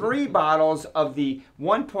 63 bottles of the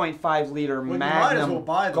 1.5 liter Well, you might as well Magnum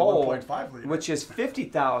buy the Gold, 1.5 liter. which is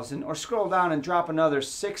 50,000. Or scroll down and drop another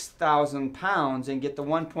 6,000 pounds and get the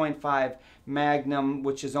 1.5 Magnum,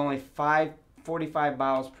 which is only 45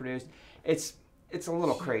 bottles produced. It's a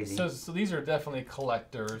little crazy. So these are definitely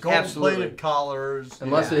collectors. Absolutely. Gold-plated collars.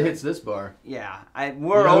 Unless Yeah. it hits this bar. Yeah,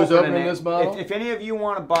 we're You know who's opening opening it. this bottle? If any of you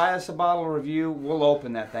want to buy us a bottle review, we'll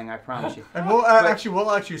open that thing. I promise you. And we'll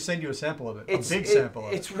actually send you a sample of it. A big sample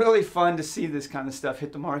of it. It's really fun to see this kind of stuff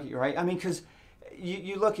hit the market, right? I mean, because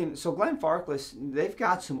you look in. So Glen Farkless, they've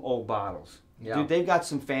got some old bottles. Yeah. Dude, they've got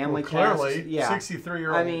some family Clearly, casks. Yeah.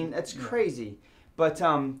 63-year-old. I mean, that's crazy. But the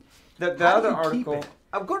How other do you keep article. it?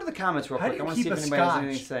 I'll go to the comments real How quick. do I you want to see keep if a anybody has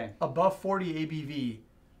anything to Scotch say. above 40 ABV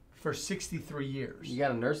for 63 years? You got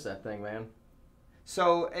to nurse that thing, man.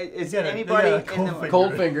 So is You gotta- anybody you in gotta the?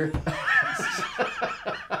 Cold finger.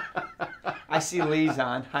 I see Lee's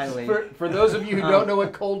on. Hi, Lee. For those of you who don't know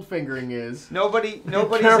what cold fingering is, Nobody's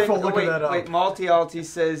careful in, looking that up. Wait, Malty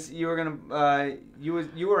says you were gonna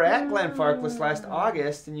you were at Glen Farkless last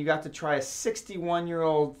August and you got to try a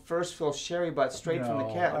 61-year-old first fill sherry butt straight from the No,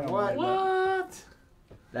 I cat. don't What? believe that. What?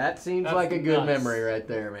 that seems That's like a good nuts. memory right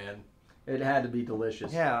there, man. It had to be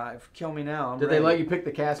delicious. Yeah, kill me now. I'm Did they ready. let you pick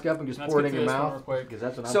the cask up and just Let's pour it get in to your this one mouth? real quick. Because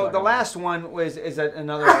that's what I'm So talking the about. last one is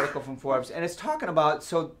another article from Forbes, and it's talking about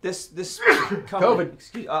this company, COVID.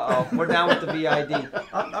 Excuse, we're down with the VID.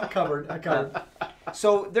 I'm covered. I covered.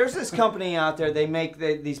 So there's this company out there. They make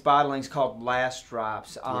these bottlings called Last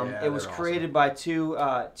Drops. Yeah, it was they're created by two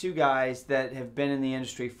guys that have been in the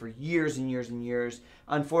industry for years and years and years.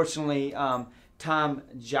 Unfortunately, Tom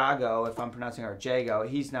Jago, if I'm pronouncing it, or Jago,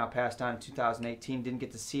 he's now passed on in 2018. Didn't get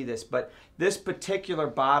to see this, but this particular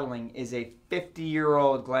bottling is a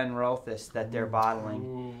 50-year-old Glenrothes that they're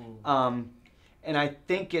bottling. And I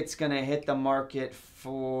think it's going to hit the market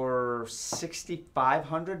for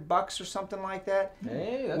 $6,500 or something like that.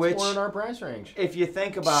 Hey, that's Which- more in our price range. If you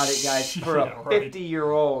think about it, guys, for Yeah, a right.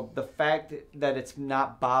 50-year-old, the fact that it's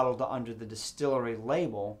not bottled under the distillery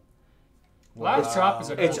label, Last drop is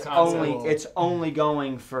a cool it's concept. only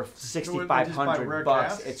going for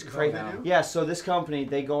 $6,500. It's crazy. Yeah, so this company,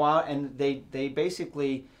 they go out and they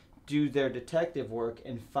basically do their detective work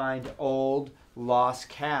and find old lost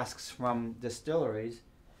casks from distilleries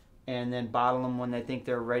and then bottle them when they think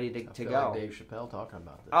they're ready to I feel go. like Dave Chappelle talking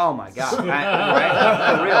about this. Oh my God!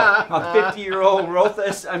 Right? For real, a 50-year-old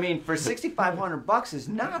Rothes. I mean, for $6,500 is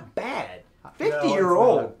not bad.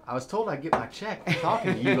 50-year-old. I was told I'd get my check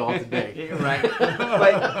talking to you all today. Right,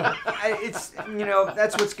 but it's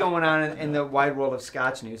that's what's going on in the wide world of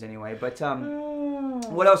Scotch news anyway. But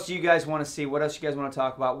what else do you guys want to see? What else you guys want to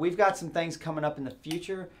talk about? We've got some things coming up in the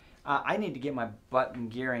future. I need to get my butt in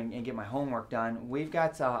gearing and get my homework done. We've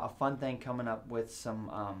got a fun thing coming up with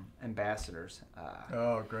some ambassadors.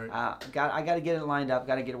 Oh, great. I got to get it lined up.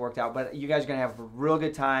 Got to get it worked out. But you guys are gonna have a real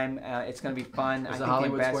good time. It's gonna be fun. Is I it think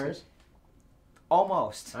Hollywood the Squares?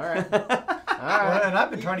 Almost. All right. Well, and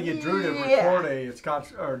I've been trying to get Drew to Yeah. record a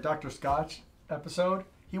Scotch or Dr. Scotch episode.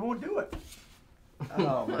 He won't do it.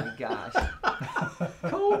 Oh my gosh.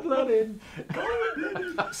 Cold-blooded.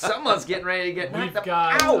 Someone's getting ready to get We've knocked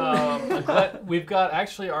got out. we've got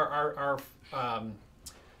actually our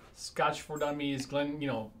Scotch for Dummies,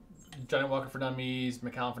 Johnny Walker for Dummies,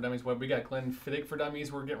 Macallan for Dummies. We got Glenfiddich for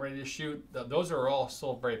Dummies. We're getting ready to shoot. Those are all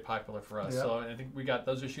still very popular for us. Yep. So I think we got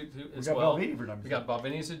those to shoot as We got well. Balvenie for Dummies. We got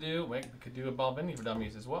Balvenies to do. We could do a Balvenie for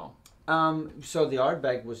Dummies as well. So the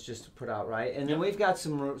Ardbeg was just put out, right? And then we've got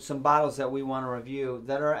some bottles that we want to review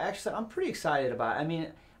that are actually I'm pretty excited about. I mean,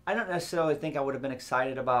 I don't necessarily think I would have been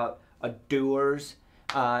excited about a Dewar's,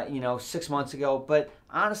 6 months ago, but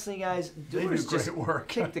honestly, guys, Dewar's just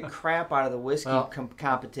kicked the crap out of the whiskey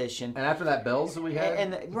competition. And after that Bell's that we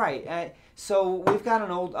had, So we've got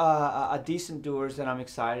an old, a decent Dewar's that I'm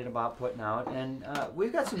excited about putting out, and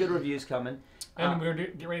we've got some good reviews coming. And we're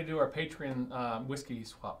getting ready to do our Patreon whiskey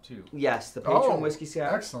swap too. Yes, the Patreon whiskey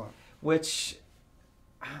swap. Excellent. Which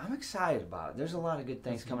I'm excited about. There's a lot of good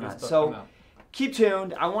things coming out. So keep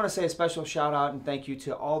tuned. I want to say a special shout out and thank you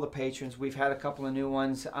to all the patrons. We've had a couple of new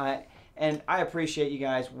ones. And I appreciate you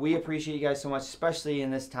guys. We appreciate you guys so much, especially in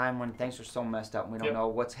this time when things are so messed up and we don't know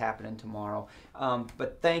what's happening tomorrow.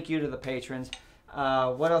 But thank you to the patrons.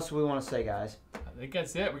 What else do we want to say, guys? I think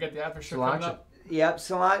that's it. We got the after show coming up. Yep.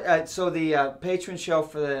 So the patron show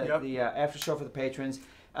for the after show for the patrons.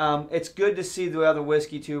 It's good to see the other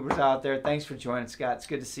whiskey tubers out there. Thanks for joining, Scott. It's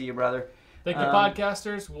good to see you, brother. Thank you,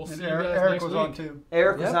 podcasters. We'll see you guys Eric next was week. on too.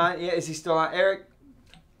 Eric was on. Yeah, is he still on? Eric,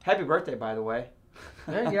 happy birthday, by the way.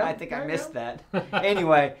 there you go. I think I missed that.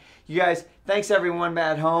 Anyway, you guys, thanks everyone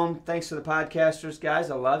at home. Thanks to the podcasters, guys.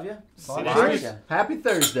 I love you. See you next week. Happy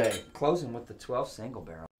Thursday. Closing with the 12 single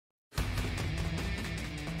barrel.